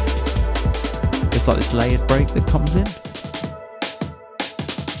 It's like this layered break that comes in.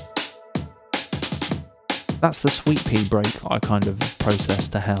 That's the sweet pea break that I kind of process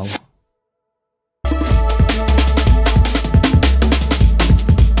to hell.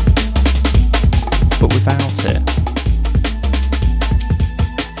 But without it,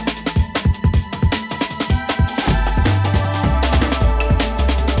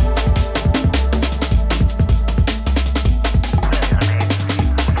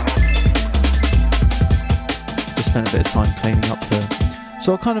 spend a bit of time cleaning up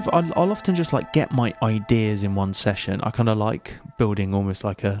so I'll often just like get my ideas in one session. I kind of like building almost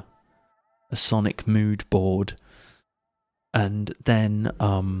like a sonic mood board, and then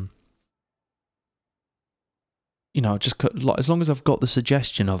you know, just like, as long as I've got the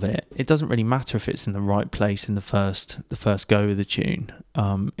suggestion of it, it doesn't really matter if it's in the right place in the first go of the tune.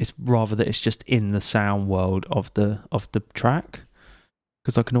 It's rather that it's just in the sound world of the track,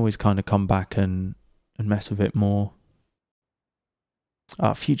 because I can always kind of come back and mess with it more.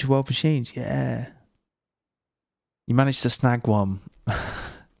 Future World Machines, yeah. You managed to snag one.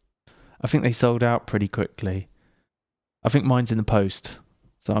 I think they sold out pretty quickly. I think mine's in the post,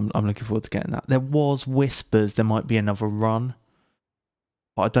 so I'm looking forward to getting that. There was whispers there might be another run,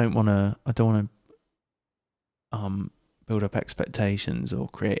 but I don't want to build up expectations or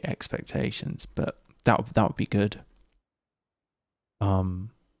create expectations, but that would be good.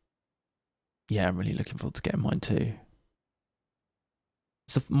 Yeah, I'm really looking forward to getting mine too.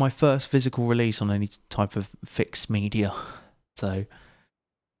 It's my first physical release on any type of fixed media, so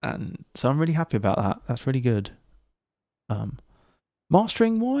I'm really happy about that. That's really good.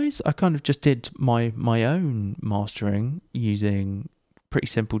 Mastering wise, I kind of just did my own mastering using pretty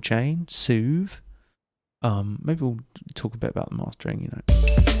simple chain, Soothe. Maybe we'll talk a bit about the mastering, you know.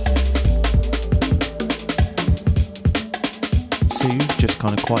 Soothe, just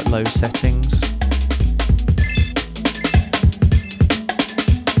kind of quite low settings.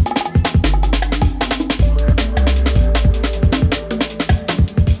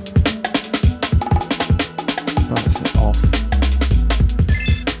 That's it off.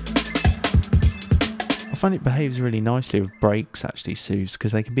 I find it behaves really nicely with breaks, actually, Soothes,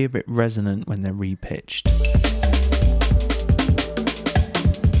 because they can be a bit resonant when they're repitched.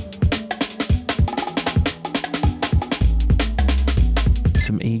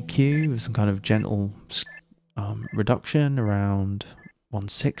 Some EQ with some kind of gentle reduction around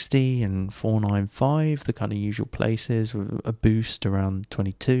 160 and 495, the kind of usual places, with a boost around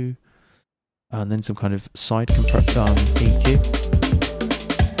 22, and then some kind of side EQ.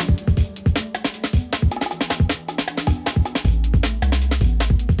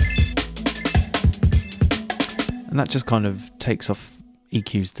 And that just kind of takes off,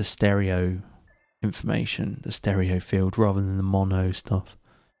 EQs the stereo information, the stereo field, rather than the mono stuff.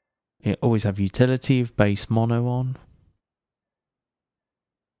 You always have utility of bass mono on.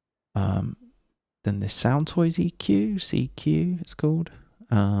 Then this Sound Toys EQ, CQ it's called.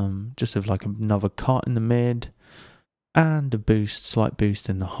 Just have like another cut in the mid and a boost, slight boost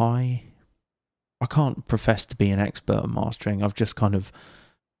in the high. I can't profess to be an expert on mastering. I've just kind of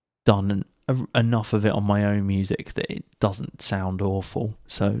done enough of it on my own music that it doesn't sound awful,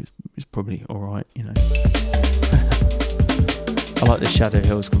 so it's probably alright, you know. I like the Shadow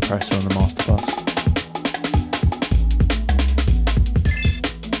Hills compressor on the master bus.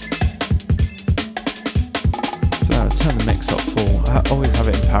 So I'll turn the mix up full. I always have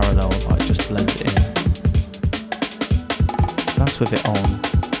it in parallel, like just blend it in. That's with it on.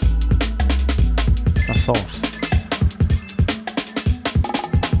 That's off.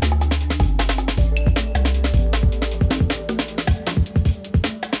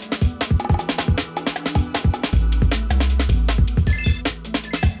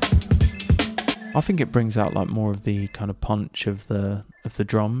 I think it brings out like more of the kind of punch of the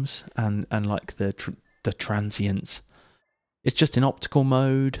drums and like the transients. It's just in optical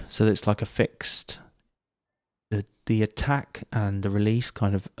mode, so it's like a fixed. The attack and the release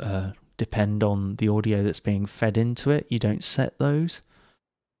kind of depend on the audio that's being fed into it. You don't set those.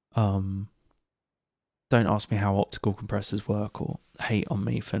 Don't ask me how optical compressors work or hate on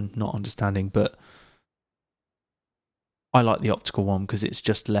me for not understanding, but I like the optical one because it's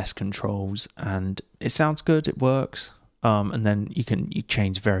just less controls and it sounds good, it works. And then you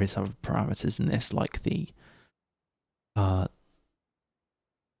change various other parameters in this, like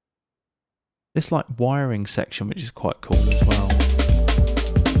this like wiring section, which is quite cool as well.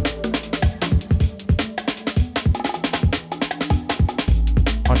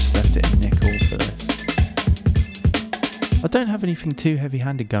 I just left it in nickel for this. I don't have anything too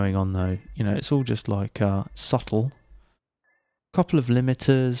heavy-handed going on though. You know, it's all just like subtle. Couple of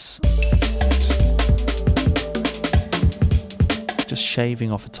limiters, just shaving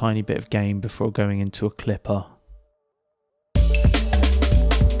off a tiny bit of gain before going into a clipper.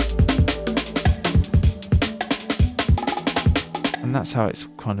 And that's how it's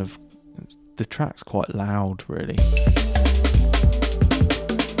kind of, the track's quite loud really.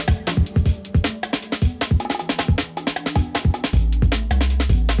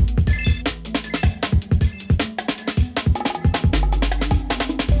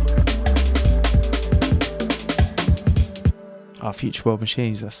 Oh, Future World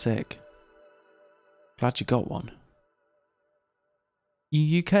Machines, that's sick. Glad you got one.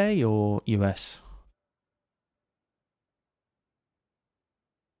 You UK or US?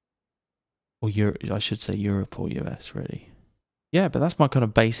 Or Europe, I should say Europe or US, really. Yeah, but that's my kind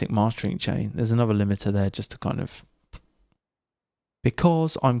of basic mastering chain. There's another limiter there just to kind of...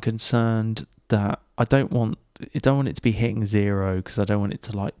 Because I'm concerned that I don't want it to be hitting 0 because I don't want it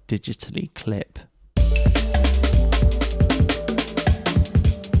to like digitally clip.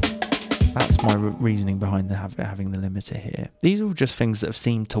 That's that's my reasoning behind having the limiter here. These are all just things that have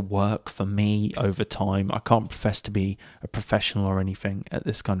seemed to work for me over time. I can't profess to be a professional or anything at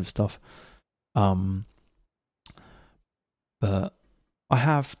this kind of stuff. But I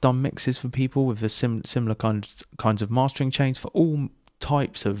have done mixes for people with a similar kinds of mastering chains for all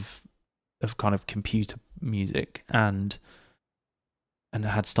types of kind of computer music, and I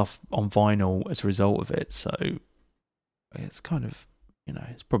had stuff on vinyl as a result of it. So it's kind of, you know,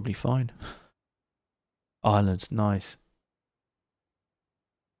 it's probably fine. Ireland, nice.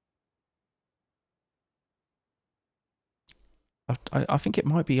 I think it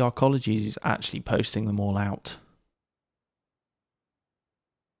might be Arcologies is actually posting them all out.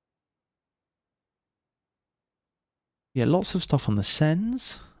 Yeah, lots of stuff on the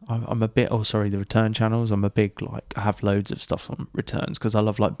sends. I'm a bit, oh sorry, the return channels. I'm a big, like, I have loads of stuff on returns because I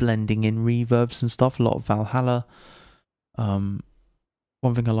love like blending in reverbs and stuff. A lot of Valhalla.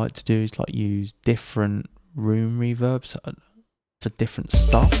 One thing I like to do is like use different room reverbs for different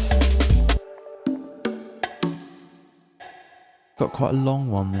stuff. Got quite a long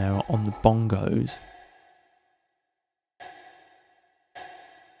one there on the bongos.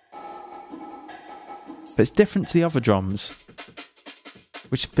 But it's different to the other drums,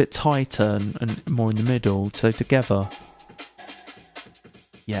 which is a bit tighter and more in the middle, so together.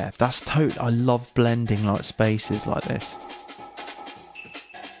 Yeah, that's total. I love blending like spaces like this.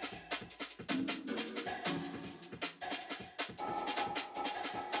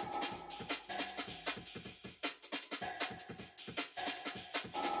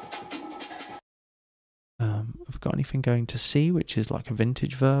 Have we got anything going to C, which is like a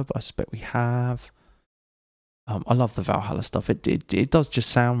vintage verb? I suspect we have. I love the Valhalla stuff. It does just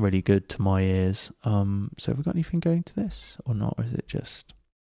sound really good to my ears. So have we got anything going to this or not? Or is it just...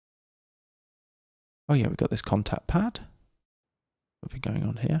 Oh yeah, we've got this contact pad. Something going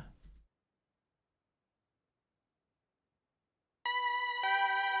on here.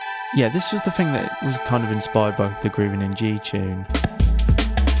 Yeah, this was the thing that was kind of inspired by the Groovin' in G tune.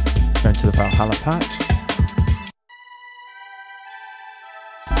 Going to the Valhalla patch.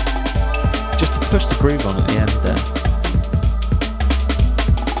 Just to push the groove on at the end there.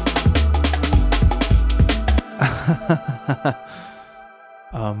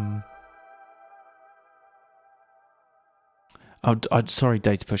 Sorry,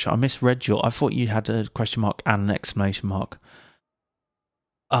 Data Pusher. I misread your... I thought you had a question mark and an exclamation mark.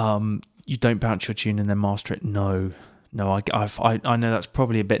 You don't bounce your tune and then master it. No, I know that's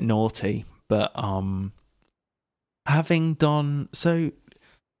probably a bit naughty, but having done so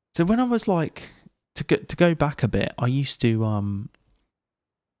when I was like to go back a bit, I used to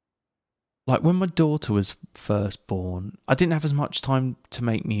like when my daughter was first born, I didn't have as much time to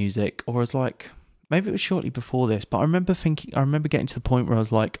make music, or as like maybe it was shortly before this, but I remember getting to the point where I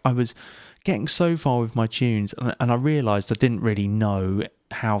was like, I was getting so far with my tunes, and I realised I didn't really know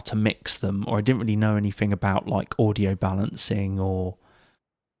how to mix them, or I didn't really know anything about like audio balancing, or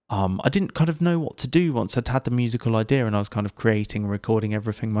I didn't kind of know what to do once I'd had the musical idea and I was kind of creating and recording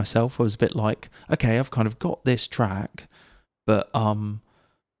everything myself. I was a bit like, okay, I've kind of got this track, but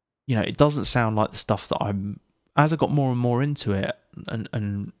you know, it doesn't sound like the stuff that as I got more and more into it,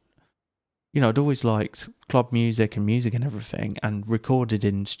 and you know, I'd always liked club music and everything, and recorded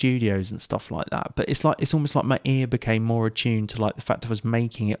in studios and stuff like that. But it's almost like my ear became more attuned to like the fact I was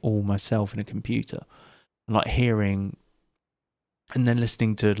making it all myself in a computer, and like hearing, and then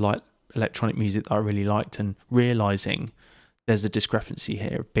listening to like electronic music that I really liked, and realizing there's a discrepancy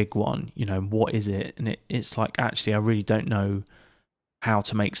here, a big one. You know, what is it? And it's like, actually, I really don't know how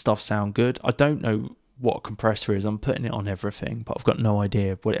to make stuff sound good. I don't know what a compressor is. I'm putting it on everything, but I've got no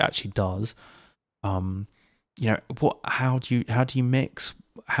idea what it actually does. You know, how do you mix?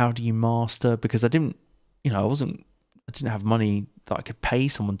 How do you master? Because I didn't have money that I could pay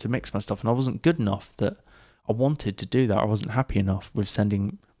someone to mix my stuff, and I wasn't good enough that I wanted to do that. I wasn't happy enough with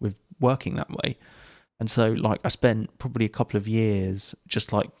working that way. And so like I spent probably a couple of years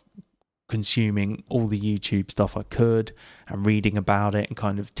just like consuming all the YouTube stuff I could and reading about it and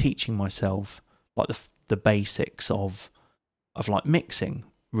kind of teaching myself like the basics of like mixing,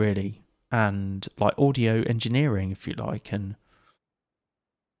 really, and like audio engineering, if you like. And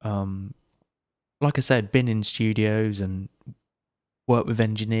like I said, been in studios and worked with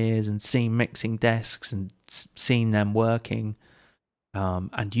engineers and seen mixing desks and seen them working,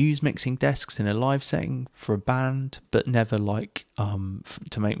 and use mixing desks in a live setting for a band, but never like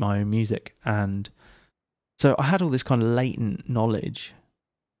to make my own music. And so I had all this kind of latent knowledge.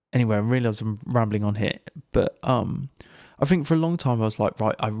 Anyway, I realise I'm rambling on here, but I I think for a long time I was like,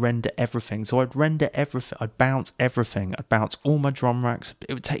 right, I render everything. So I'd render everything, I'd bounce everything, I'd bounce all my drum racks.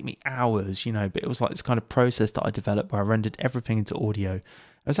 It would take me hours, you know, but it was like this kind of process that I developed where I rendered everything into audio. It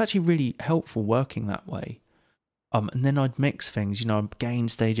was actually really helpful working that way. And then I'd mix things, you know, I'd gain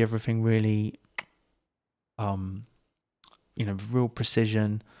stage everything really, you know, real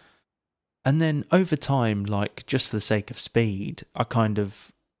precision. And then over time, like just for the sake of speed, I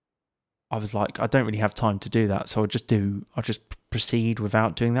was like, I don't really have time to do that. So I'll just proceed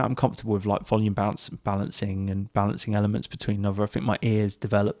without doing that. I'm comfortable with like volume balancing and balancing elements between other. I think my ears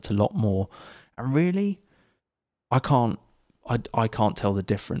developed a lot more. And really, I can't tell the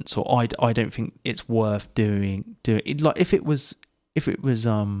difference, or I don't think it's worth doing it. Like if it was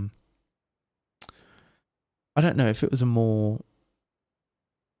I don't know, if it was a more,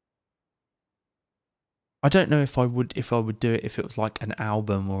 I don't know if I would do it if it was like an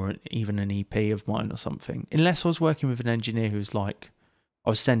album or even an EP of mine or something. Unless I was working with an engineer who's like, I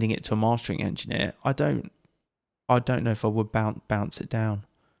was sending it to a mastering engineer. I don't know if I would bounce it down.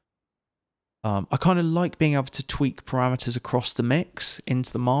 I kind of like being able to tweak parameters across the mix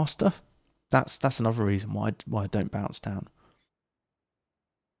into the master. That's another reason why I don't bounce down.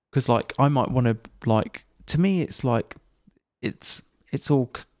 Because like I might want to, like, to me it's like it's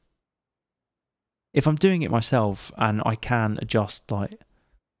all. If I'm doing it myself and I can adjust like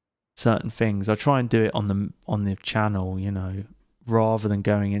certain things, I try and do it on the channel, you know, rather than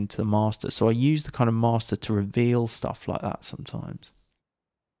going into the master. So I use the kind of master to reveal stuff like that sometimes.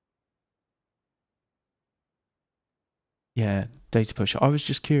 Yeah, data pusher. I was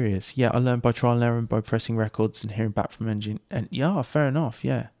just curious. Yeah, I learned by trial and error, by pressing records and hearing back from engine. And yeah, fair enough.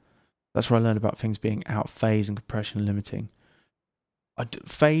 Yeah, that's where I learned about things being out of phase and compression and limiting.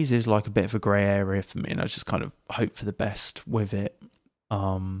 Phase is like a bit of a grey area for me, and I just kind of hope for the best with it.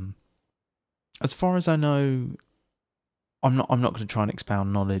 As far as I know, I'm not going to try and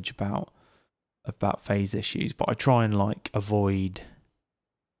expound knowledge about phase issues, but I try and like try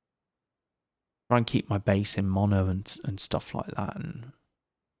and keep my bass in mono and stuff like that. And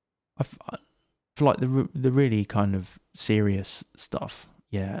I for like the really kind of serious stuff,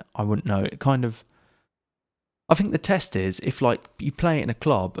 yeah, I wouldn't know. It kind of, I think the test is if like you play it in a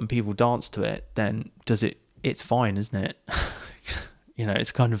club and people dance to it, then it's fine, isn't it? You know,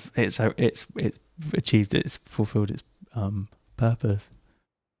 it's kind of, it's achieved, it's fulfilled its purpose.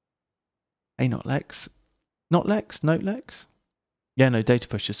 Hey, not Lex, note Lex. Yeah, no, data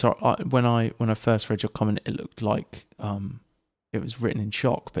pusher. So when I first read your comment, it looked like it was written in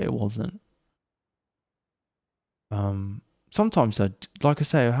shock, but it wasn't. Sometimes like I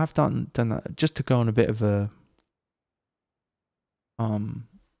say, I have done that just to go on a bit of a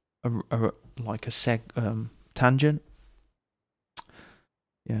tangent.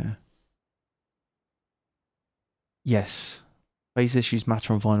 Yeah. Yes. Phase issues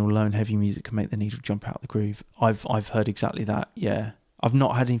matter on vinyl alone. Heavy music can make the needle jump out the groove. I've heard exactly that. Yeah. I've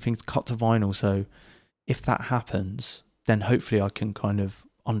not had anything to cut to vinyl, so if that happens, then hopefully I can kind of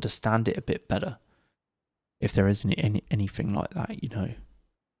understand it a bit better. If there isn't anything like that, you know.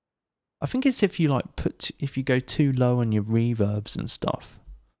 I think it's if you if you go too low on your reverbs and stuff,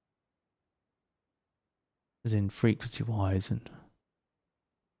 as in frequency wise, and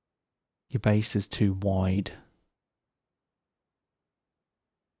your bass is too wide.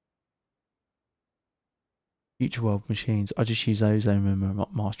 Future World Machines. I just use Ozone when I'm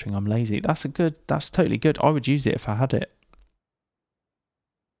mastering. I'm lazy. That's totally good. I would use it if I had it.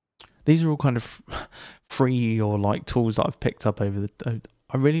 These are all kind of free or like tools that I've picked up over the.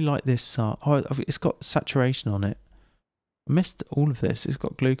 I really like this. It's got saturation on it. I missed all of this. It's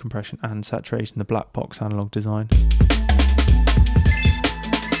got glue compression and saturation. The black box analog design.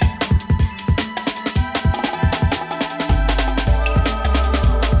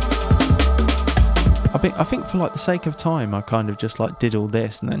 I think for like the sake of time, I kind of just like did all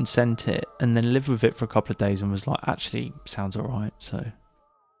this and then sent it and then lived with it for a couple of days and was like, actually, sounds alright. So,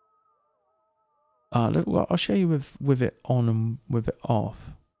 well, I'll show you with it on and with it off.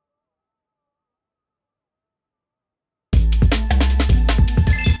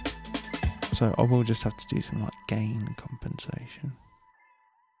 So I will just have to do some like gain compensation.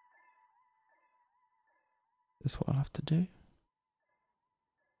 That's what I'll have to do.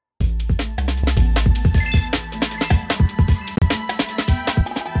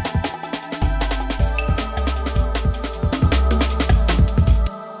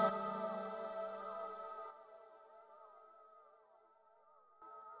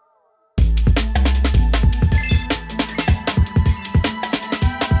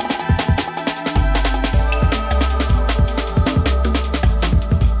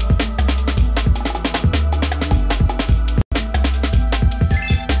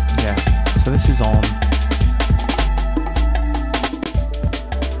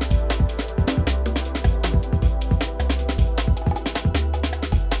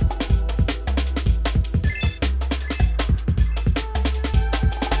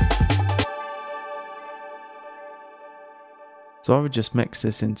 So I would just mix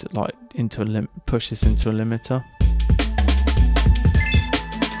this into push this into a limiter.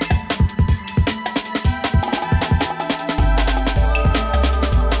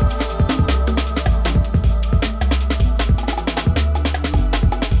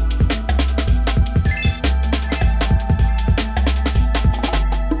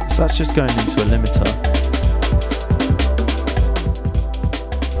 So that's just going into a limiter.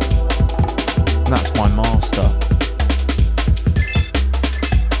 And that's my master.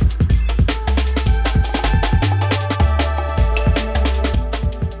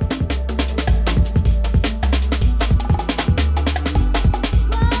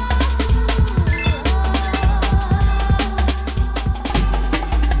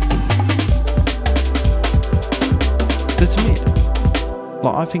 So to me,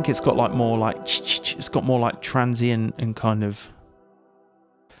 like, I think it's got like more like it's got more like transient and kind of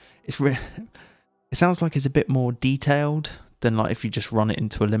it sounds like it's a bit more detailed than like if you just run it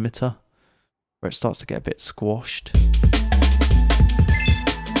into a limiter, where it starts to get a bit squashed.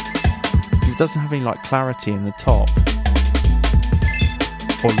 It doesn't have any like clarity in the top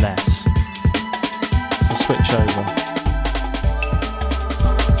or less. So switch over.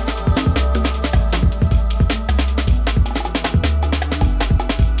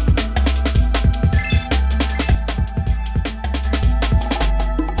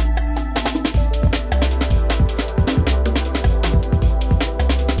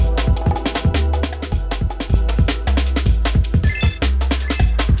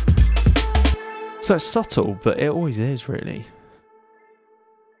 So it's subtle, but it always is, really.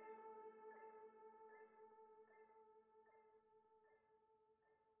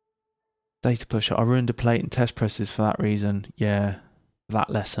 Data pusher. I ruined a plate and test presses for that reason. Yeah, that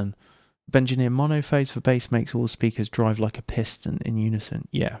lesson. Engineer monophase for bass makes all the speakers drive like a piston in unison.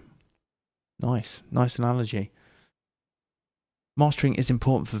 Yeah. Nice. Nice analogy. Mastering is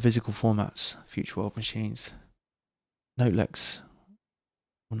important for physical formats. Future world machines. Note Lex.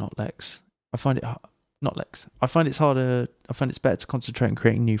 Or not Lex. I find it not Lex. I find it's harder. I find it's better to concentrate on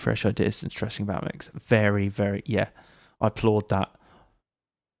creating new, fresh ideas than stressing about mix. Very, very. Yeah, I applaud that.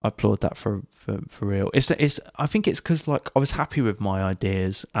 I applaud that for real. It's. I think it's because like I was happy with my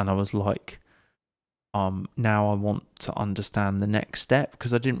ideas, and I was like, now I want to understand the next step,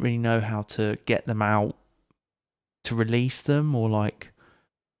 because I didn't really know how to get them out to release them, or like,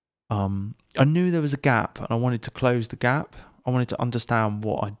 I knew there was a gap, and I wanted to close the gap. I wanted to understand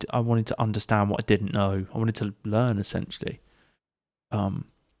what I wanted to understand what I didn't know. I wanted to learn, essentially.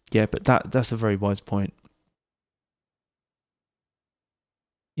 Yeah, but that's a very wise point.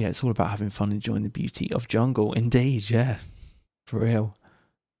 Yeah, it's all about having fun, enjoying the beauty of jungle. Indeed, yeah, for real.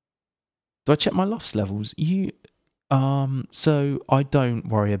 Do I check my lofts levels? So I don't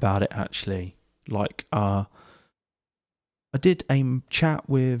worry about it, actually. Like, I did a chat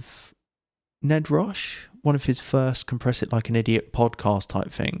with Ned Rush, one of his first Compress It Like an Idiot podcast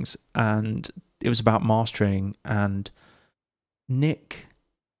type things, and it was about mastering. And Nick,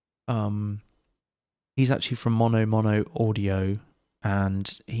 he's actually from Mono Audio,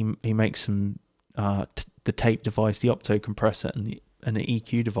 and he makes some the tape device, the opto compressor, and an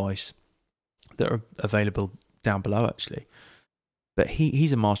EQ device that are available down below, actually. But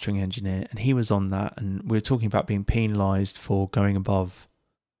he's a mastering engineer, and he was on that, and we were talking about being penalised for going above,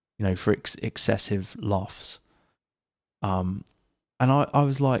 you know, for excessive lofts. And I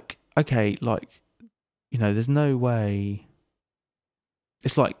was like, okay, like, you know, there's no way.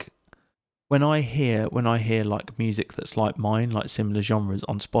 It's like when I hear like music that's like mine, like similar genres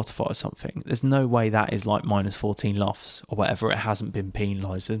on Spotify or something, there's no way that is like minus 14 lofts or whatever. It hasn't been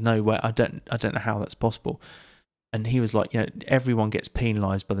penalised. There's no way. I don't know how that's possible. And he was like, you know, everyone gets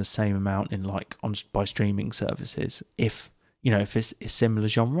penalised by the same amount in like by streaming services if, you know, if it's a similar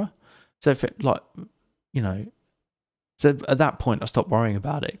genre. So if it, like, you know, so at that point I stopped worrying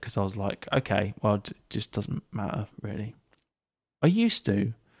about it, because I was like, okay, well, it just doesn't matter really. I used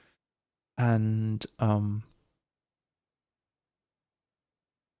to, and I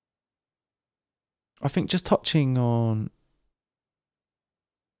think just touching on,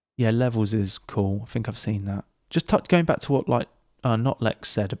 yeah, levels is cool. I think I've seen that. Just going back to what like Not Lex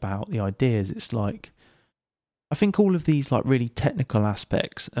said about the ideas, it's like, I think all of these like really technical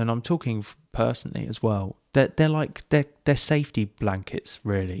aspects, and I'm talking personally as well, they're like they're safety blankets,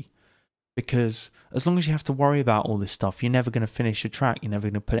 really, because as long as you have to worry about all this stuff, you're never going to finish a track, you're never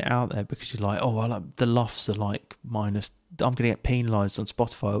going to put it out there, because you're like, oh, well, like, the lofts are like minus, I'm going to get penalised on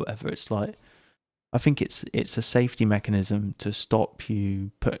Spotify or whatever. It's like, I think it's a safety mechanism to stop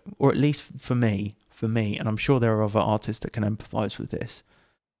you or at least for me, and I'm sure there are other artists that can empathise with this,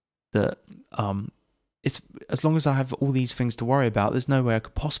 that it's as long as I have all these things to worry about, there's no way I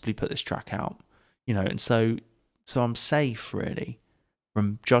could possibly put this track out, you know, and so I'm safe really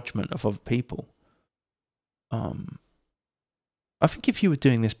from judgment of other people. I think if you were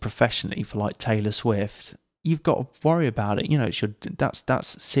doing this professionally for like Taylor Swift, you've got to worry about it. You know,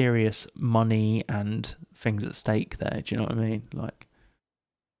 that's serious money and things at stake there. Do you know what I mean? Like,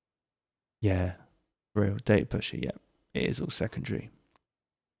 yeah, real data pusher. Yeah, it is all secondary.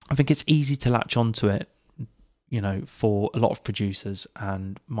 I think it's easy to latch onto it, you know, for a lot of producers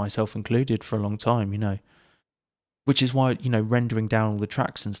and myself included for a long time, you know. Which is why, you know, rendering down all the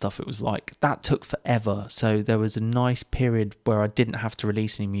tracks and stuff, it was like, that took forever. So there was a nice period where I didn't have to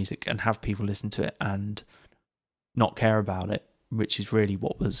release any music and have people listen to it and not care about it, which is really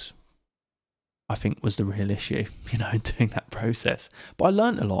what was, I think, was the real issue, you know, doing that process. But I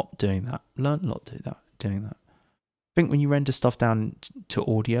learned a lot doing that. Doing that. I think when you render stuff down to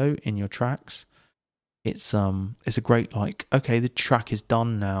audio in your tracks, it's a great, like, okay, the track is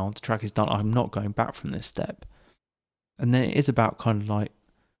done now. The track is done. I'm not going back from this step. And then it is about kind of like,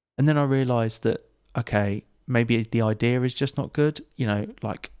 and then I realised that, okay, maybe the idea is just not good. You know,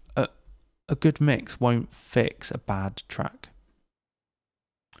 like a good mix won't fix a bad track.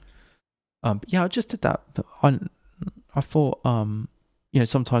 But yeah, I just did that. I thought, you know,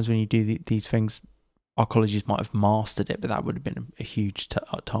 sometimes when you do these things, our colleges might have mastered it, but that would have been a huge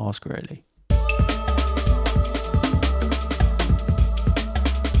task, really.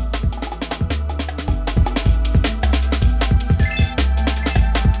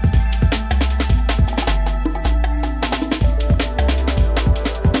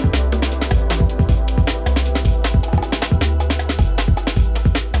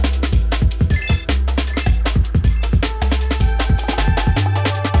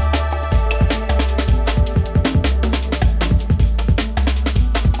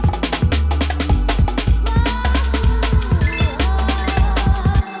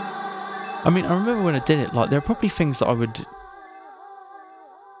 I mean, I remember when I did it, like, there are probably things that I would...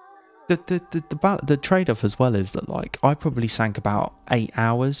 The trade-off as well is that, like, I probably sank about 8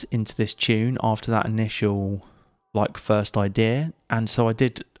 hours into this tune after that initial, like, first idea. And so I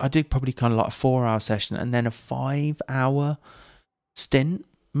did probably kind of like a 4-hour session and then a 5-hour stint.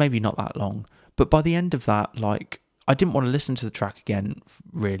 Maybe not that long. But by the end of that, like, I didn't want to listen to the track again,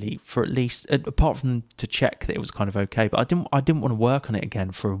 really, for at least, apart from to check that it was kind of okay, but I didn't want to work on it again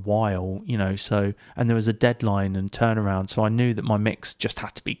for a while, you know, so, and there was a deadline and turnaround, so I knew that my mix just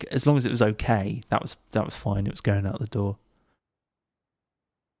had to be, as long as it was okay, that was fine, it was going out the door.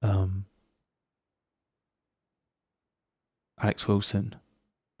 Alex Wilson,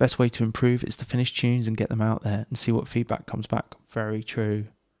 best way to improve is to finish tunes and get them out there and see what feedback comes back. Very true.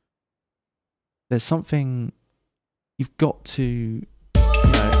 There's something... You've got to, you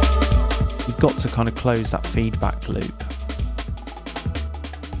know, you've got to kind of close that feedback loop.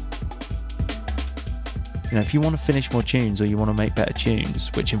 You know, if you want to finish more tunes or you want to make better tunes,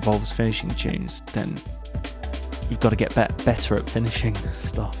 which involves finishing tunes, then you've got to get better at finishing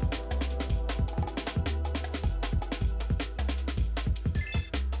stuff.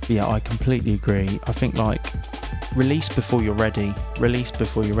 But yeah, I completely agree. I think, like, release before you're ready,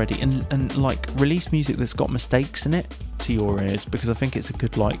 and like, release music that's got mistakes in it to your ears, because I think it's a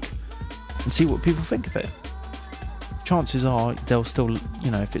good, like, and see what people think of it. Chances are they'll still,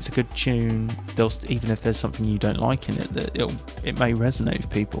 you know, if it's a good tune, they'll, even if there's something you don't like in it, that it may resonate with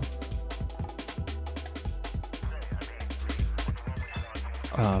people.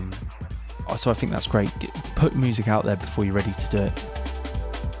 So I think that's great. Put music out there before you're ready to do it.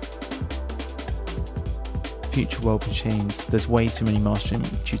 Future world machines, there's way too many mastering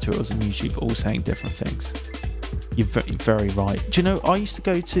tutorials on YouTube all saying different things. You're very right. Do you know, I used to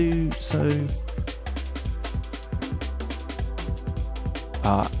go to,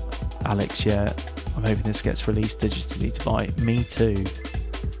 Alex, yeah, I'm hoping this gets released digitally to buy. Me too.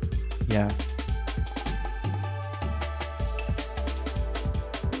 Yeah.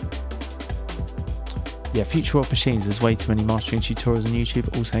 Yeah, future world machines, there's way too many mastering tutorials on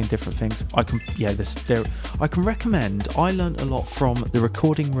YouTube all saying different things. I can recommend, I learned a lot from The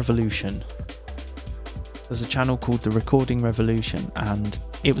Recording Revolution. There's a channel called The Recording Revolution, and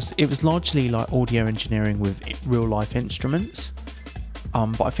it was largely like audio engineering with real life instruments.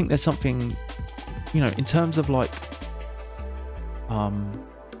 But I think there's something, you know, in terms of like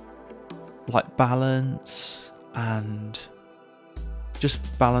balance and just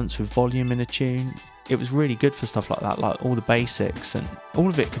balance with volume in a tune. It was really good for stuff like that, like all the basics, and all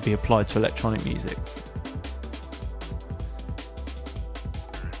of it could be applied to electronic music.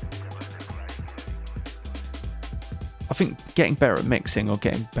 I think getting better at mixing or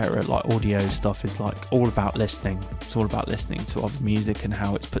getting better at like audio stuff is like all about listening. It's all about listening to other music and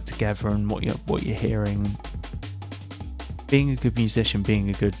how it's put together and what you're hearing. Being a good musician,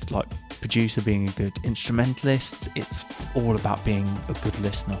 being a good like producer, being a good instrumentalist, it's all about being a good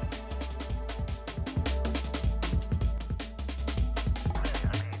listener.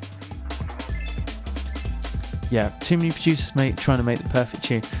 Yeah, too many producers trying to make the perfect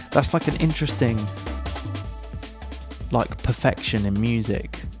tune. That's like an interesting like perfection in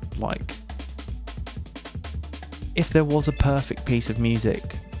music. Like if there was a perfect piece of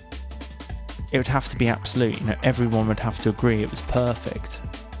music, it would have to be absolute, you know, everyone would have to agree it was perfect.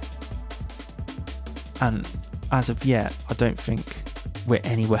 And as of yet, I don't think we're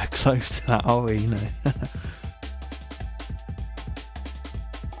anywhere close to that, are we, you know?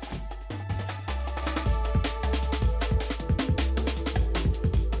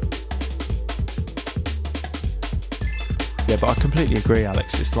 Yeah, but I completely agree,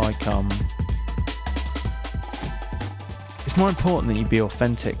 Alex. It's like, it's more important that you be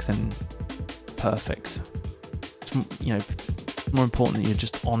authentic than perfect. It's, you know, more important that you're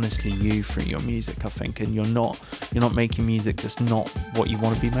just honestly you through your music, I think, and you're not making music that's not what you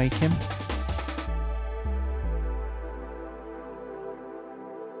want to be making.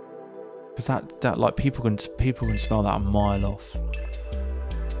 Because that like people can smell that a mile off.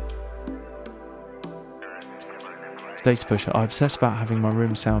 Data pusher. I obsess about having my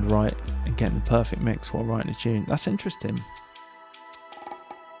room sound right and getting the perfect mix while writing a tune. That's interesting.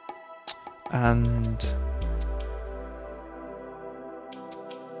 And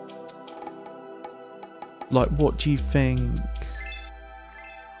like, what do you think?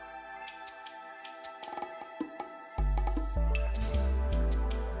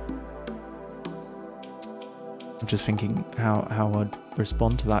 I'm just thinking how I'd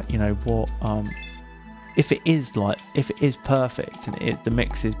respond to that. You know, what if it is perfect and the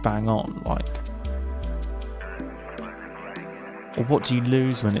mix is bang on, like, or what do you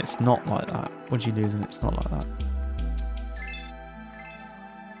lose when it's not like that? What do you lose when it's not like that?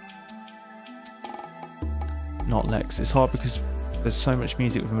 Not Lex. It's hard because there's so much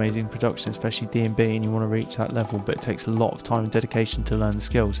music with amazing production, especially D&B, and you want to reach that level, but it takes a lot of time and dedication to learn the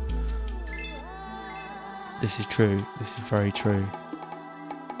skills. This is true. This is very true.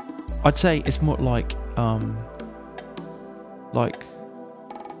 I'd say it's more like I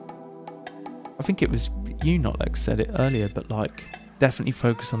think it was you, not Lex, said it earlier, but like definitely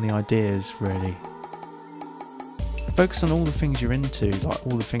focus on the ideas, really. Focus on all the things you're into, like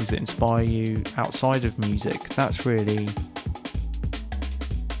all the things that inspire you outside of music. That's really,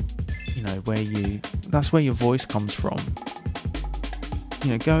 you know, that's where your voice comes from.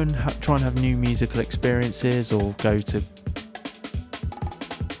 You know, go and try and have new musical experiences, or go to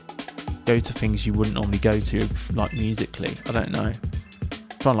things you wouldn't normally go to, like musically. I don't know.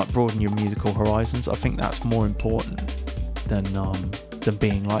 Try and like broaden your musical horizons. I think that's more important than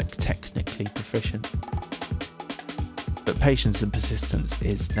being like technically proficient. But patience and persistence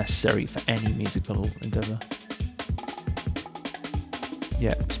is necessary for any musical endeavour.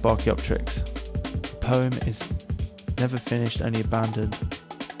 Yeah, Sparky Optrix. The poem is never finished, only abandoned.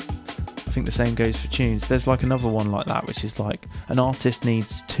 I think the same goes for tunes. There's like another one like that, which is like an artist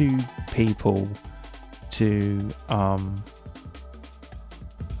needs 2 people to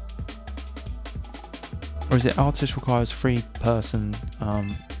or is it artist requires 3 person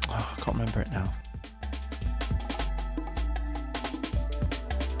I can't remember it now.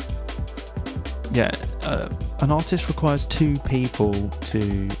 Yeah, an artist requires 2 people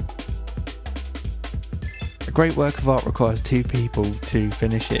to... A great work of art requires 2 people to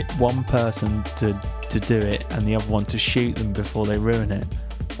finish it. 1 person to do it, and the other one to shoot them before they ruin it.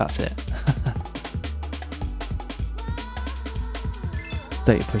 That's it.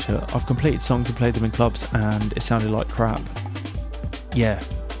 Data pusher. I've completed songs and played them in clubs, and it sounded like crap. Yeah,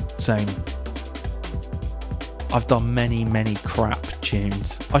 same. I've done many crap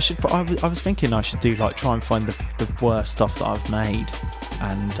tunes. I was thinking I should do like try and find the worst stuff that I've made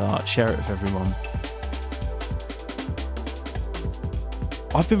and share it with everyone.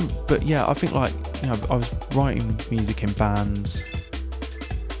 I think like, you know, I was writing music in bands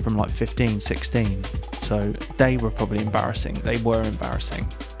from like 15, 16, so they were probably embarrassing. They were embarrassing.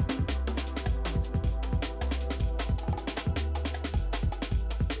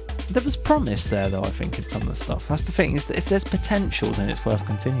 There was promise there, though, I think, in some of the stuff. That's the thing, is that if there's potential, then it's worth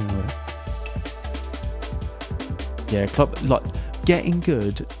continuing with. Yeah, like getting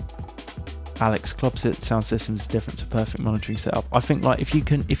good. Alex, club sound systems is different to perfect monitoring setup. I think like if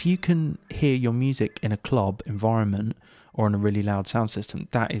you can hear your music in a club environment, or on a really loud sound system,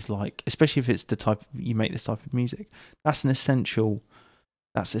 that is like, especially if it's the type you make this type of music, that's essential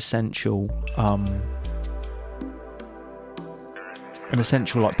like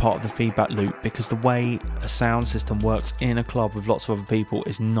part of the feedback loop, because the way a sound system works in a club with lots of other people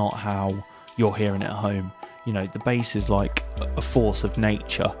is not how you're hearing it at home. You know, the bass is like a force of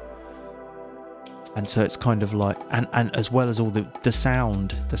nature, and so it's kind of like, and as well as all the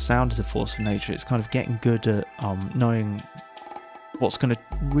sound is a force of nature. It's kind of getting good at knowing what's going to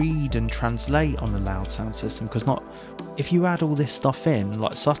read and translate on a loud sound system, because if you add all this stuff in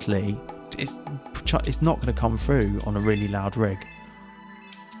like subtly, it's not going to come through on a really loud rig.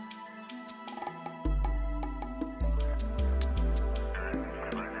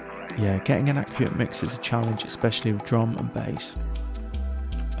 Yeah, getting an accurate mix is a challenge, especially with drum and bass.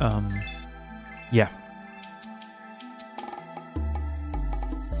 Yeah.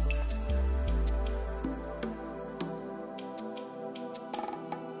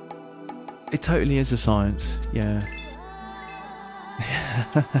 It totally is a science, yeah.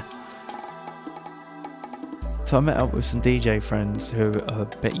 So I met up with some DJ friends who are a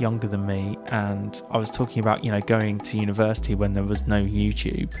bit younger than me, and I was talking about, you know, going to university when there was no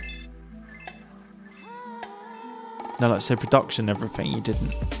YouTube. No, like, so production and everything, you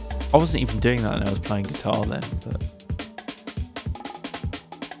didn't... I wasn't even doing that when I was playing guitar then, but...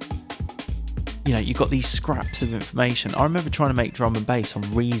 You know, you got these scraps of information. I remember trying to make drum and bass on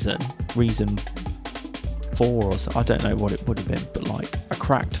Reason 4 or so, I don't know what it would have been, but like a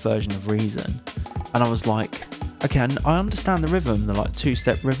cracked version of Reason. And I was like, okay, I understand the rhythm, the like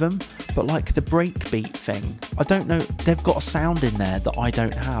two-step rhythm, but like the breakbeat thing, I don't know, they've got a sound in there that I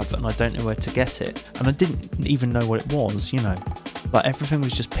don't have, and I don't know where to get it. And I didn't even know what it was, you know. Like everything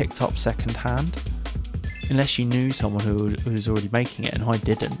was just picked up second hand. Unless you knew someone who was already making it, and I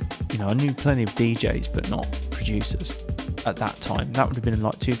didn't. You know, I knew plenty of DJs, but not producers at that time. That would have been in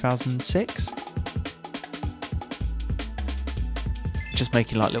like 2006. Just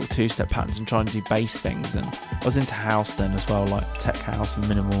making like little two-step patterns and trying to do bass things, and I was into house then as well, like tech house and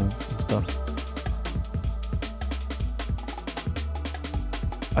minimal and stuff.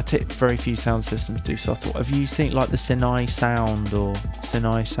 I take very few sound systems do subtle. Have you seen like the Sinai Sound or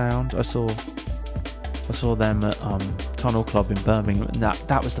Sinai Sound? I saw them at Tunnel Club in Birmingham, and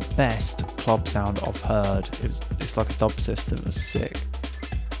that was the best club sound I've heard. It's like a dub system. It was sick.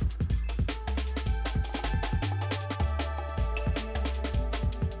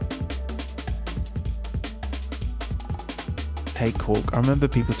 Cakewalk. I remember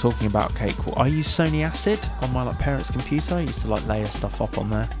people talking about Cakewalk. I used Sony Acid on my like parents' computer. I used to like layer stuff up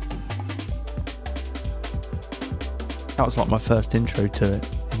on there. That was like my first intro to it,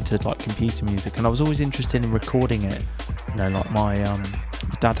 into like computer music, and I was always interested in recording it. You know, like my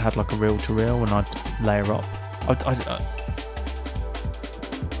dad had like a reel-to-reel, and I'd layer up. I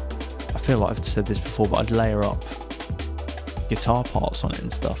feel like I've said this before, but I'd layer up guitar parts on it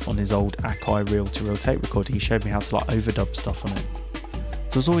and stuff on his old Akai reel-to-reel tape recorder. He showed me how to like overdub stuff on it.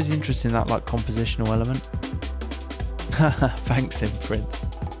 So I was always interested in that like compositional element. Thanks, Imprint.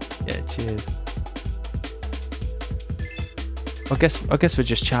 Yeah, cheers. I guess we're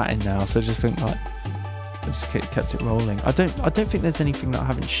just chatting now, so I just think like I just kept it rolling. I don't think there's anything that I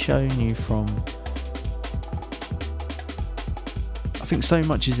haven't shown you from. I think so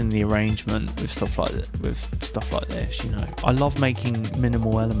much is in the arrangement with stuff like this, you know. I love making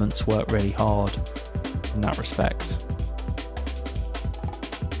minimal elements work really hard in that respect.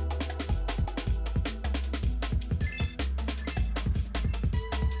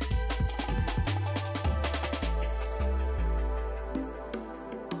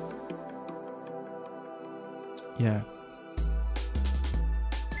 Yeah.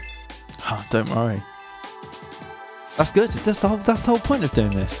 Oh, don't worry. That's good. That's the whole point of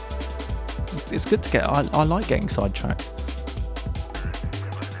doing this. It's good to get. I like getting sidetracked.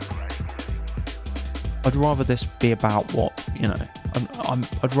 I'd rather this be about what, you know.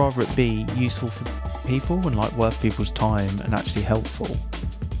 I'd rather it be useful for people and like worth people's time and actually helpful.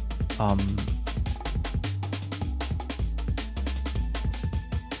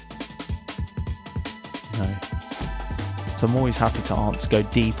 You know. So I'm always happy to go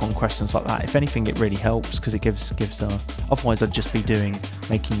deep on questions like that. If anything, it really helps because it gives. Otherwise, I'd just be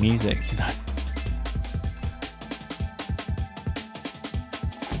making music, you know.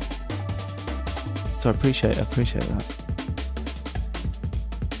 So I appreciate that.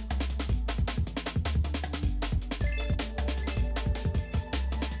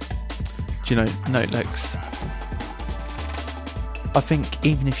 Do you know, Notelex? I think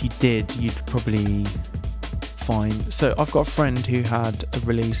even if you did, you'd probably find. So I've got a friend who had a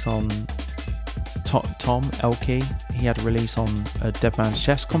release on Tom Elkey, he had a release on a Dead Man's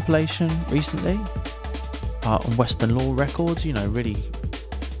Chest compilation recently on Western Law Records. You know, really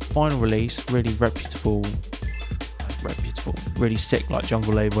final release, really reputable, really sick, like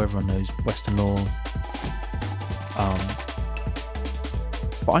jungle label. Everyone knows Western Law.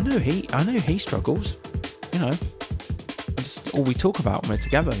 But I know he struggles. You know, it's all we talk about when we're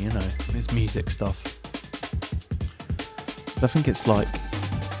together. You know, is music stuff. I think it's like,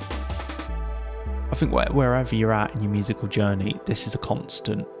 I think wherever you're at in your musical journey, this is a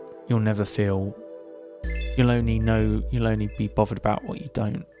constant. You'll never feel, you'll only be bothered about what you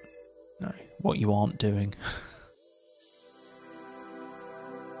don't know, what you aren't doing.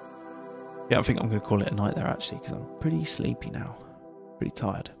 Yeah, I think I'm going to call it a night there actually, because I'm pretty sleepy now, pretty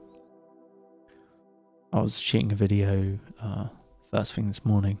tired. I was shooting a video first thing this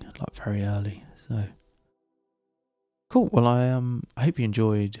morning, like very early, so cool. Well, I hope you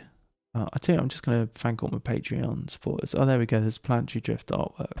enjoyed. I tell you, I'm just going to thank all my Patreon supporters. Oh, there we go. There's Planetary Drift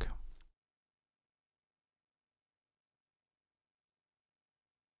artwork.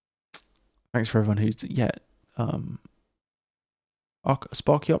 Thanks for everyone who's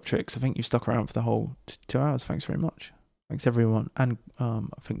Sparkyoptrix. I think you stuck around for the whole 2 hours. Thanks very much. Thanks everyone, and I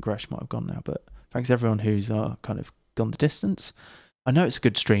think Gresh might have gone now, but thanks everyone who's kind of gone the distance. I know it's a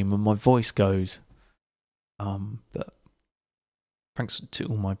good stream when my voice goes, but thanks to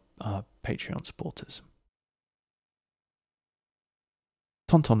all my Patreon supporters.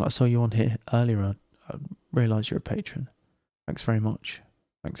 Tonton, I saw you on here earlier. I realised you're a patron. Thanks very much.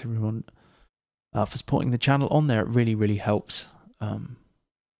 Thanks everyone for supporting the channel on there. It really, really helps.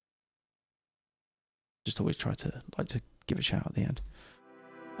 Just always try to give a shout at the end.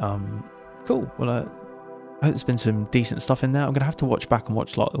 Cool. Well, I hope there's been some decent stuff in there. I'm gonna have to watch back and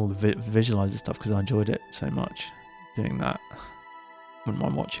watch like all the visualiser stuff because I enjoyed it so much doing that. Wouldn't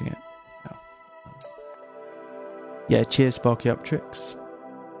mind watching it. Yeah, cheers, Sparkyoptrix.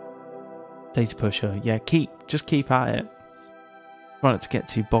 Data pusher. Yeah, just keep at it. Try not to get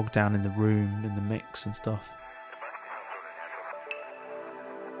too bogged down in the room, in the mix and stuff.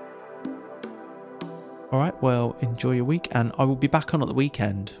 Alright, well, enjoy your week, and I will be back on at the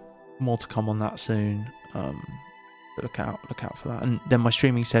weekend. More to come on that soon. But look out for that. And then my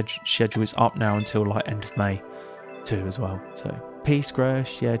streaming schedule is up now until like end of May too as well. So peace,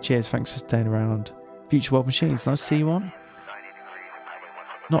 Gresh. Yeah, cheers, thanks for staying around. Future World Machines, nice to see you on.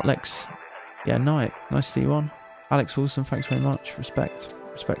 Not Lex. Yeah, night. Nice to see you on. Alex Wilson, thanks very much. Respect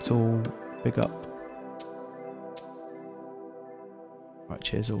all. Big up. Right,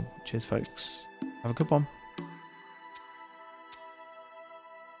 cheers all. Cheers, folks. Have a good one.